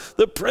us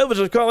the privilege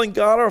of calling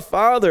God our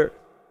Father.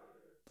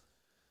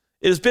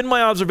 It has been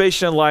my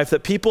observation in life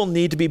that people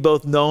need to be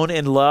both known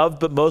and loved,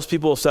 but most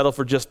people will settle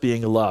for just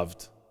being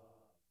loved.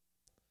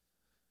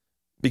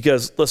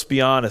 Because let's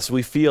be honest,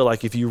 we feel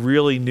like if you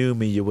really knew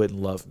me, you wouldn't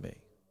love me.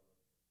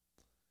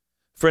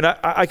 Friend,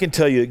 I can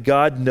tell you,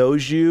 God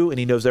knows you and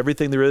he knows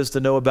everything there is to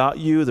know about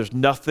you. There's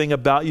nothing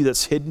about you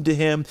that's hidden to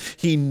him.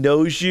 He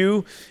knows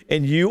you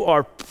and you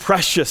are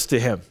precious to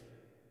him.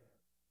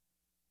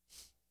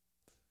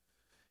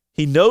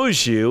 He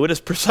knows you, and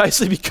it's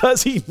precisely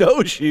because he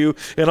knows you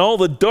and all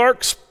the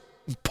dark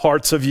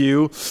parts of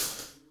you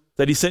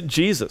that he sent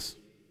Jesus.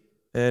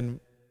 And,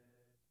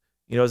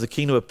 as a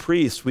kingdom of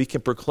priests, we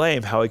can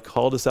proclaim how he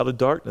called us out of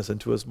darkness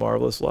into his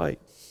marvelous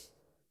light.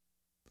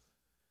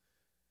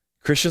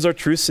 Christians are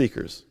truth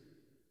seekers.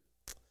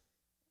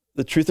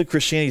 The truth of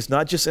Christianity is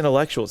not just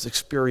intellectual, it's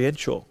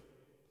experiential.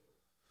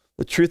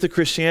 The truth of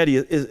Christianity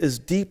is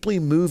deeply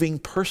moving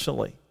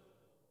personally,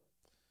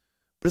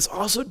 but it's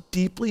also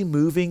deeply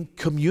moving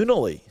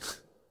communally.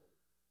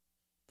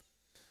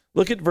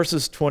 Look at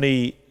verses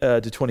 20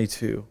 to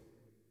 22.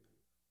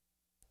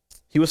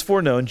 He was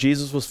foreknown,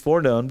 Jesus was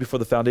foreknown before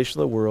the foundation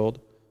of the world,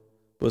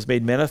 but was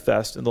made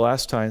manifest in the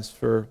last times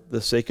for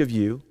the sake of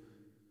you.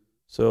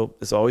 So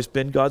it's always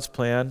been God's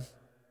plan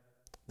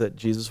that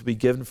Jesus would be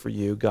given for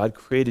you. God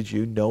created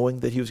you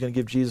knowing that he was going to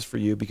give Jesus for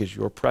you because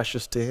you're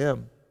precious to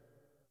him.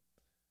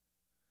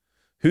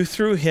 Who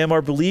through him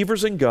are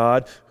believers in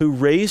God, who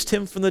raised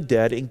him from the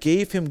dead and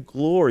gave him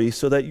glory,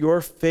 so that your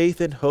faith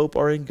and hope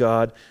are in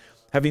God,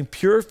 having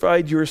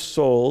purified your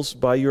souls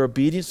by your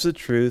obedience to the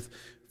truth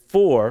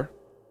for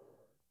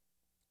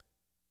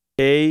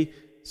a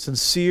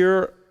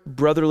sincere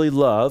brotherly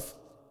love.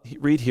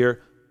 Read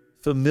here,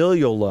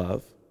 familial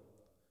love.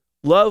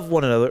 Love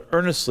one another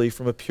earnestly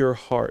from a pure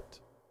heart.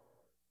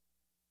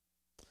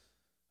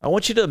 I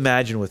want you to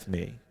imagine with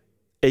me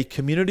a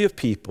community of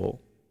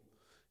people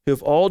who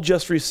have all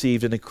just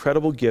received an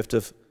incredible gift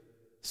of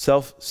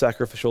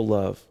self-sacrificial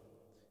love,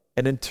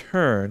 and in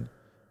turn,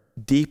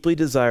 deeply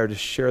desire to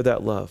share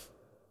that love.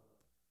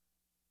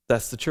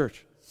 That's the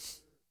church.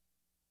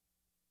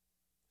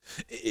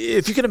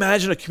 If you can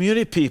imagine a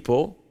community of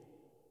people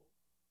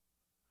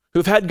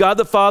who've had God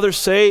the Father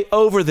say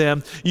over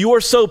them, you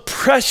are so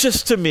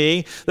precious to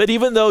me that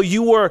even though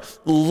you were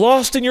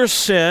lost in your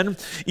sin,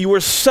 you were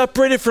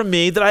separated from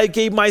me, that I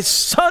gave my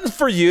son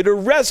for you to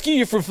rescue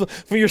you from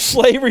your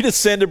slavery to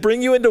sin, to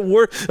bring you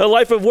into a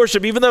life of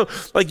worship. Even though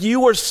you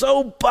were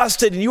so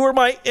busted and you were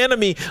my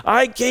enemy,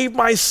 I gave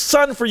my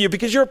son for you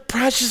because you're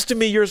precious to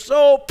me. You're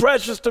so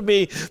precious to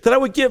me that I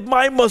would give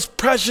my most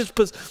precious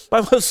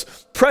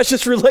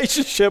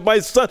relationship, my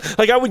son.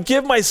 I would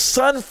give my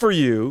son for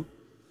you.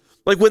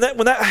 When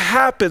that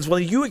happens,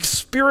 when you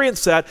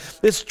experience that,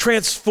 it's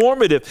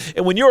transformative.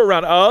 And when you're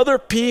around other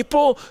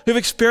people who've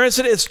experienced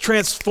it, it's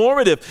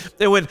transformative.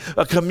 And when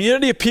a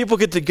community of people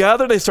get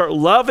together, they start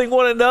loving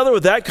one another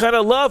with that kind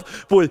of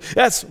love, boy,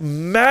 that's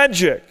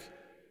magic.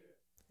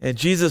 And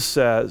Jesus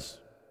says,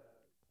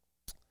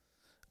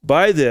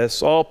 by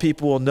this, all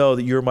people will know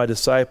that you're my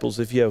disciples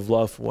if you have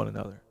love for one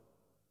another.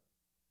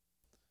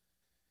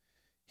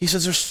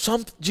 Jesus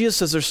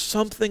says there's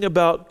something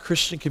about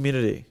Christian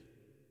community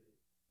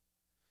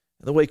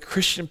and the way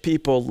Christian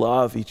people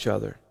love each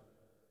other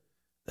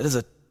that is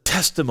a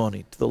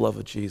testimony to the love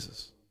of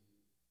Jesus.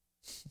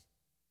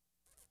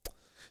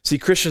 See,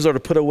 Christians are to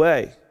put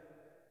away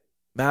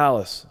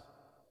malice,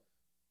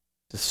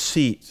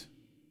 deceit,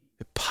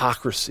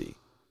 hypocrisy,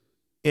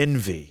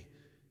 envy,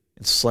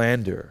 and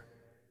slander,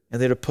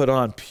 and they're to put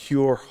on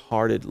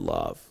pure-hearted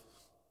love.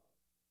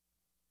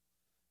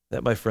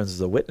 That, my friends,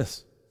 is a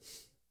witness.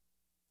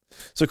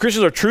 So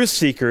Christians are truth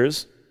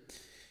seekers.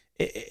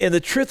 And the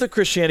truth of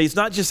Christianity is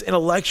not just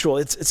intellectual,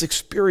 it's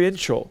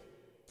experiential.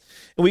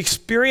 And we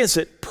experience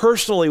it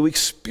personally, we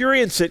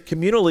experience it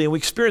communally, and we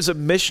experience it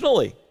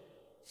missionally.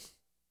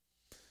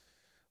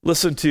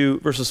 Listen to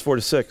verses 4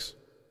 to 6.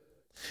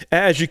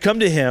 As you come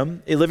to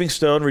him, a living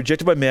stone,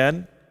 rejected by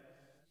men,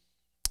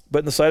 but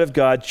in the sight of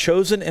God,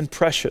 chosen and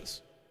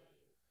precious.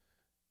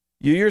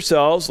 You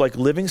yourselves, like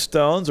living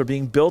stones, are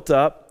being built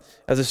up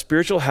as a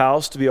spiritual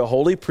house to be a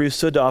holy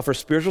priesthood, to offer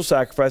spiritual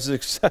sacrifices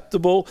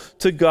acceptable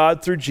to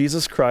God through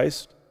Jesus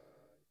Christ.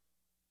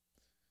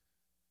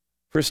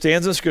 For it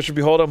stands in Scripture,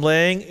 behold, I'm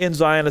laying in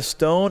Zion a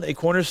stone, a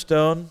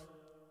cornerstone,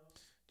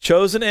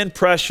 chosen and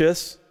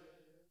precious.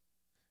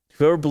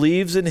 Whoever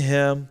believes in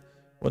him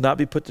will not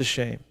be put to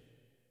shame.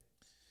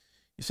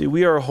 You see,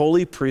 we are a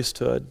holy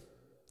priesthood.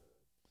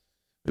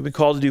 We've been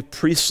called to do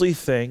priestly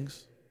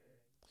things,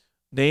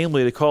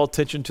 namely to call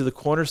attention to the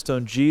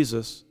cornerstone,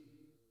 Jesus.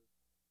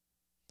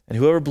 And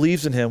whoever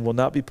believes in him will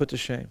not be put to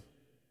shame.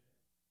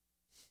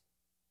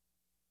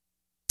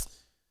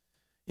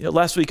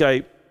 Last week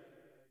it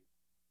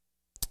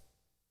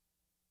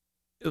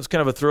was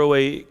kind of a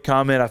throwaway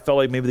comment. I felt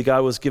like maybe the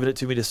God was giving it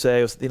to me to say.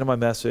 It was at the end of my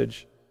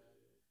message.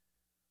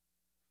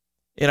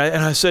 And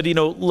I said,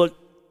 look,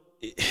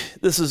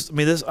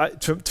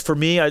 for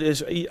me,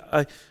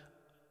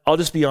 I'll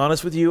just be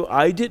honest with you.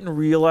 I didn't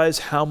realize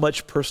how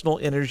much personal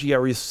energy I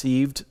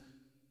received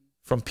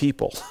from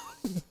people.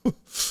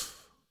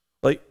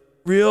 Like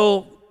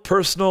real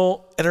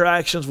personal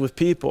interactions with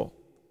people.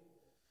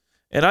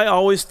 And I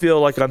always feel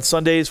like on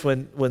Sundays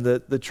when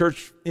the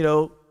church,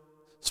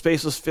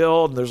 space was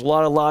filled and there's a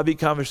lot of lobby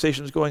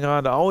conversations going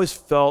on, I always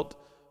felt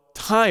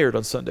tired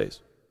on Sundays.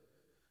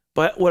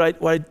 But what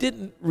I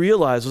didn't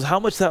realize was how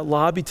much that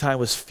lobby time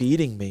was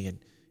feeding me and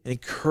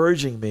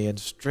encouraging me and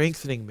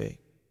strengthening me.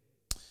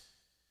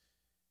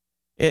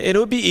 And it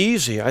would be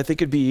easy, I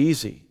think it'd be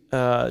easy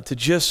to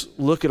just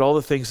look at all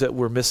the things that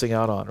we're missing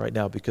out on right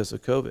now because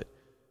of COVID.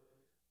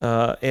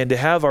 And to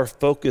have our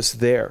focus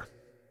there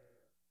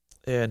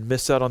and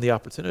miss out on the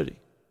opportunity.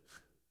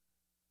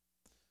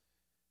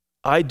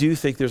 I do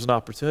think there's an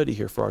opportunity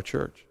here for our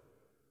church.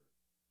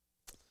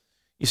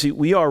 You see,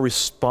 we are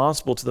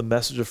responsible to the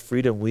message of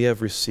freedom we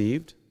have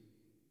received.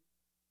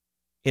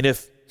 And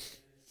if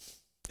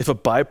a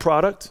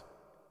byproduct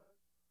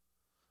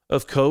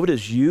of COVID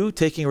is you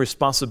taking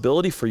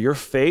responsibility for your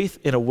faith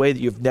in a way that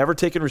you've never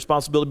taken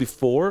responsibility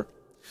before,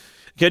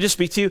 can I just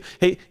speak to you?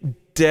 Hey,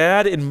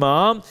 dad and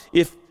mom,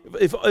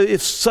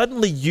 if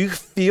suddenly you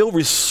feel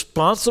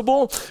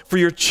responsible for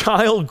your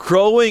child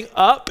growing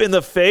up in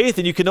the faith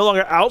and you can no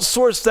longer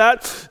outsource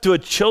that to a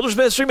children's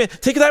ministry, man,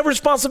 take that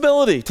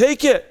responsibility.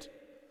 Take it.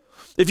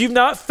 If you've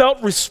not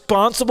felt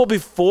responsible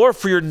before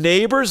for your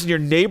neighbors and your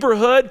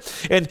neighborhood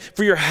and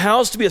for your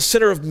house to be a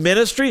center of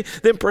ministry,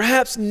 then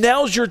perhaps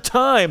now's your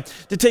time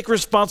to take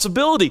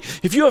responsibility.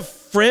 If you have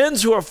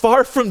friends who are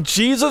far from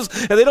Jesus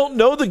and they don't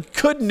know the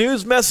good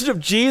news message of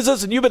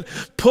Jesus and you've been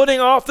putting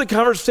off the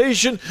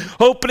conversation,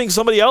 hoping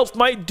somebody else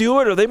might do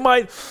it or they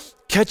might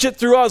catch it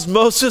through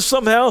osmosis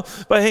somehow,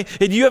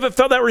 and you haven't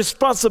felt that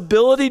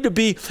responsibility to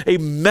be a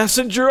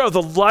messenger of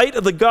the light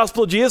of the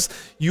gospel of Jesus,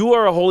 you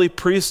are a holy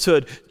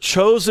priesthood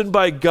chosen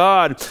by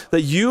God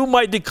that you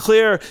might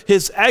declare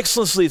his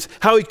excellencies,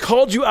 how he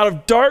called you out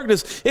of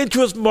darkness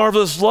into his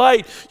marvelous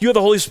light. You have the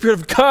Holy Spirit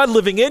of God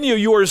living in you.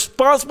 You are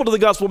responsible to the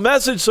gospel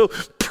message, so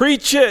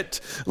preach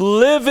it,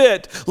 live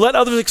it, let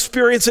others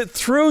experience it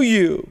through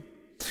you.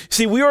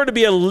 See, we are to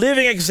be a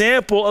living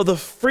example of the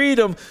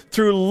freedom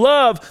through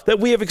love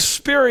that we have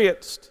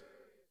experienced.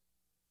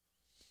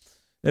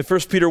 In 1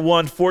 Peter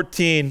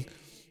 1:14-16,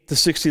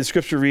 the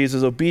scripture reads,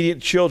 as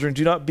obedient children,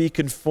 do not be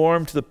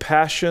conformed to the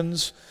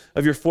passions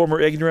of your former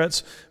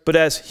ignorance, but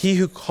as he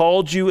who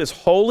called you is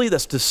holy,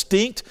 that's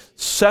distinct,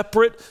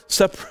 separate,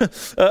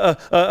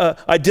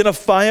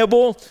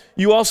 identifiable,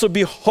 you also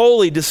be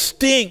holy,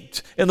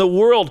 distinct in the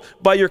world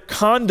by your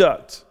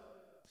conduct.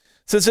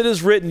 Since it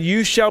is written,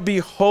 you shall be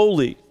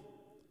holy,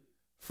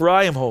 for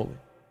I am holy.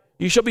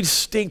 You shall be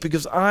distinct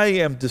because I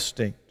am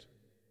distinct.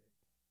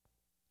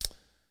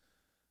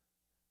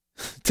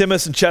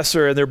 Timmis and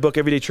Chesser in their book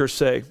Everyday Church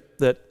say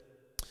that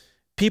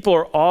people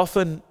are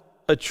often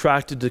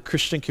attracted to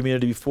Christian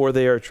community before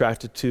they are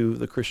attracted to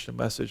the Christian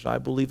message. And I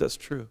believe that's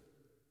true.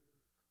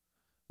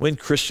 When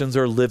Christians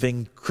are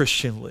living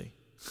Christianly.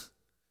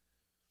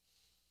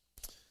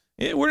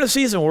 We're in a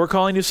season where we're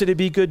calling New City to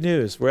be good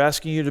news. We're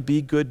asking you to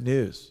be good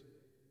news.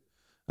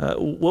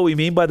 What we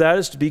mean by that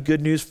is to be good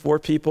news for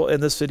people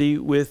in the city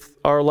with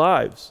our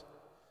lives.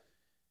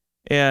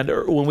 And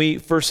when we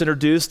first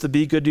introduced the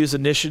Be Good News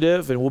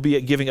initiative, and we'll be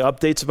giving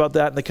updates about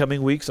that in the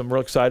coming weeks, I'm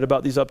real excited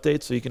about these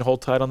updates, so you can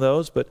hold tight on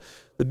those. But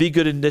the Be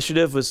Good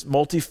initiative was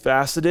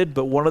multifaceted,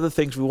 but one of the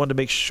things we wanted to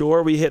make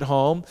sure we hit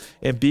home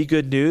and be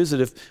good news,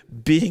 that if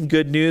being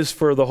good news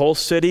for the whole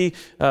city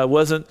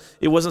wasn't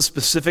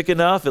specific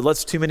enough, it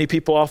lets too many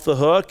people off the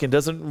hook and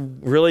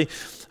doesn't really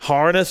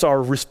harness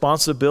our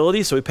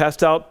responsibility. So we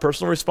passed out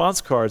personal response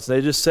cards.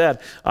 They just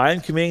said, I am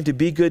committing to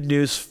be good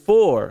news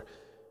for.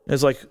 And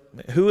it's like,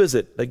 who is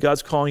it that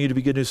God's calling you to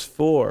be good news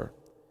for?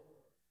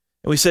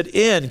 And we said,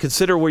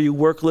 consider where you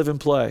work, live, and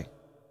play.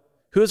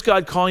 Who is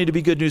God calling you to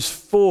be good news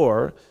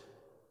for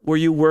where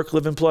you work,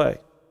 live, and play?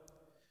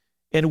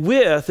 And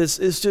with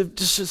is to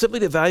just simply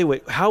to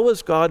evaluate, how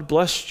has God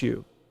blessed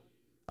you?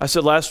 I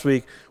said last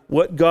week,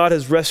 what God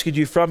has rescued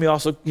you from,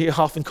 he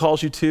often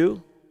calls you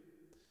to.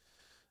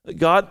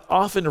 God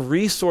often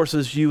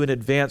resources you in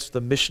advance to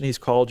the mission he's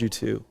called you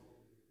to.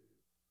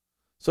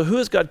 So who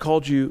has God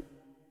called you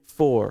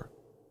for?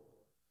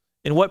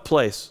 In what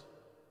place?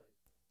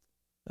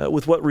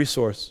 With what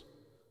resource?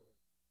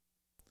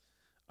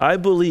 I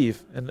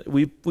believe, and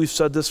we've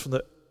said this from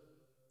the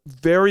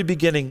very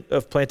beginning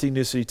of planting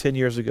New City 10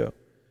 years ago,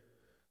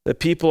 that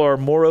people are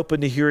more open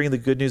to hearing the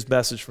good news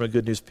message from a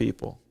good news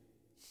people.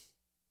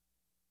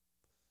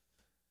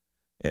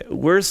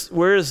 Where's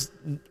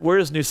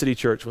New City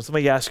Church? When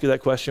somebody asks you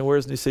that question, where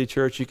is New City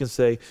Church? You can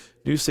say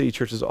New City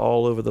Church is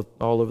all over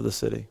the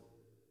city.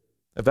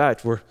 In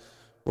fact,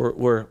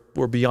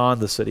 we're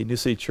beyond the city. New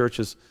City Church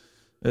is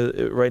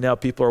right now.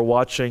 People are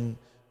watching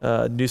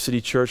New City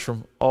Church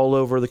from all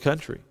over the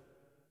country,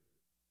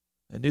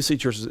 and New City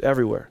Church is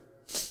everywhere.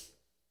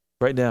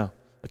 Right now,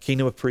 a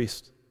kingdom of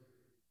priests.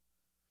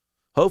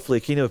 Hopefully,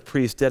 a kingdom of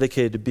priests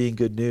dedicated to being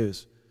good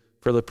news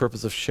for the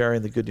purpose of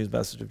sharing the good news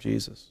message of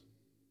Jesus.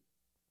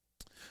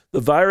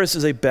 The virus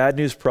is a bad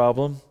news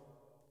problem,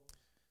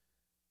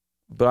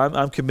 but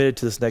I'm committed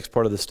to this next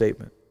part of the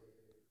statement.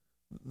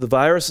 The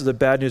virus is a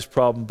bad news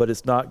problem, but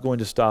it's not going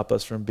to stop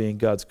us from being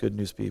God's good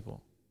news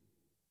people.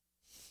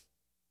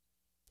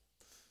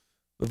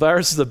 The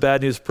virus is a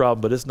bad news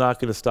problem, but it's not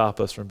going to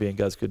stop us from being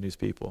God's good news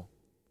people.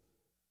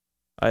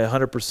 I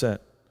 100%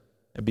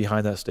 am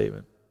behind that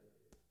statement.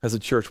 As a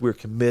church, we're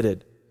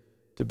committed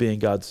to being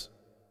God's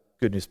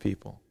good news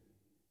people.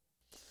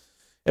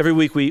 Every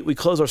week we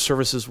close our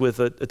services with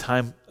a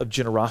time of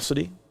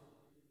generosity,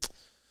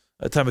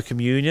 a time of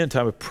communion, a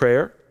time of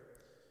prayer.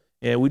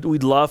 And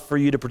we'd love for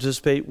you to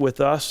participate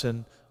with us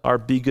in our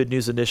Be Good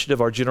News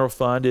initiative. Our general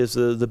fund is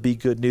the Be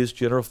Good News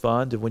General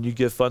Fund. And when you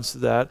give funds to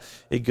that,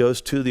 it goes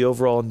to the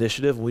overall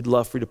initiative. And we'd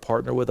love for you to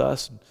partner with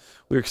us. And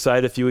we were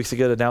excited a few weeks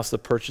ago to announce the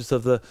purchase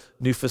of the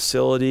new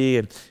facility.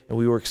 And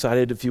we were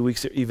excited a few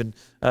weeks even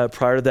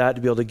prior to that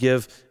to be able to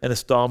give an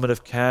installment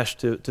of cash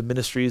to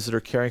ministries that are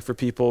caring for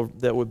people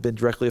that have been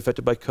directly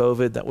affected by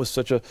COVID. That was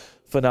such a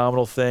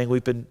phenomenal thing.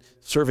 We've been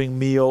serving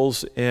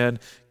meals and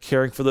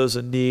caring for those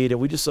in need. And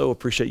we just so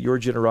appreciate your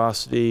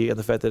generosity and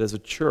the fact that as a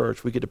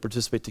church, we get to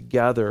participate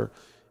together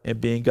in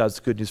being God's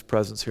good news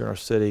presence here in our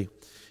city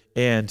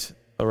and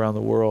around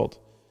the world.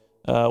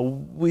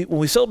 When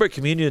we celebrate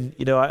communion,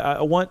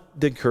 I want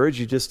to encourage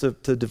you just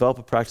to develop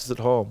a practice at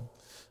home.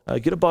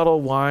 Get a bottle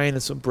of wine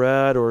and some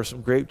bread or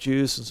some grape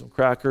juice and some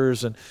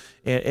crackers and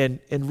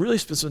really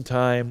spend some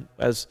time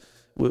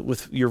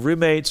with your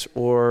roommates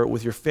or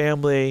with your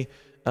family.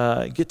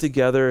 Get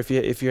together.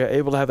 If you're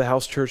able to have a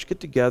house church, get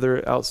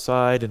together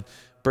outside and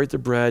break the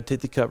bread,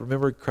 take the cup.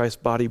 Remember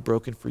Christ's body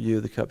broken for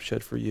you, the cup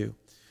shed for you.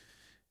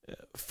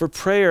 For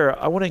prayer,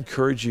 I want to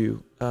encourage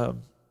you to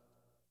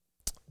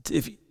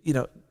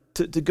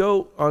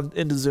go on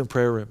into the Zoom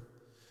prayer room.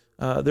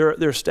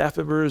 There are staff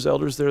members,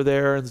 elders that are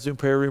there in the Zoom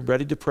prayer room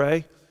ready to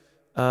pray.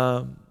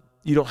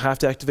 You don't have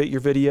to activate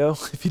your video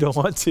if you don't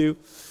want to.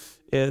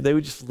 And they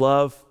would just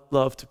love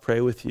to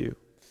pray with you.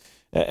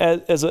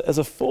 As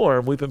a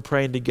form, we've been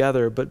praying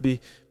together, but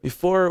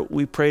before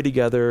we pray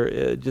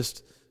together,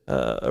 just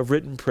a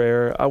written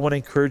prayer, I want to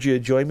encourage you to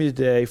join me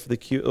today for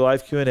the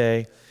live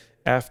Q&A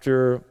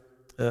after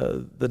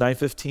the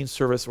 9:15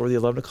 service or the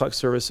 11 o'clock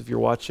service if you're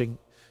watching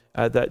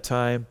at that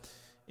time.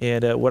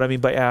 And what I mean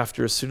by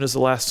after, as soon as the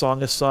last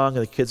song is sung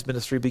and the kids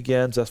ministry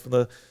begins, that's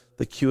when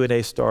the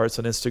Q&A starts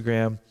on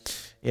Instagram.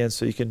 And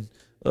so you can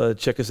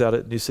check us out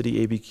at New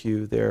City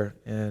ABQ there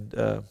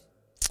and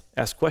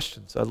ask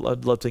questions.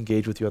 I'd love to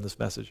engage with you on this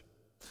message.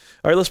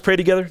 All right, let's pray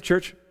together,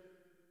 church.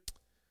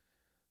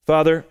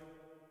 Father,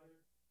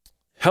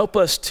 help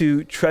us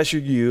to treasure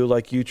you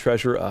like you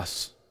treasure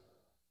us.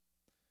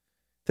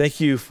 Thank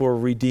you for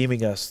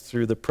redeeming us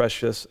through the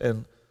precious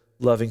and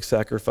loving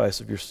sacrifice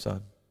of your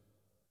Son.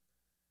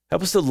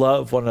 Help us to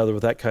love one another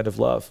with that kind of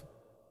love.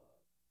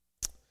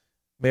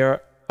 May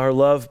our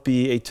love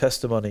be a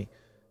testimony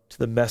to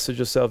the message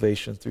of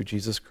salvation through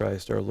Jesus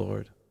Christ our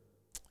Lord.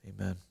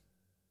 Amen.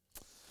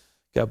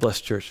 God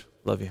bless, church.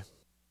 Love you.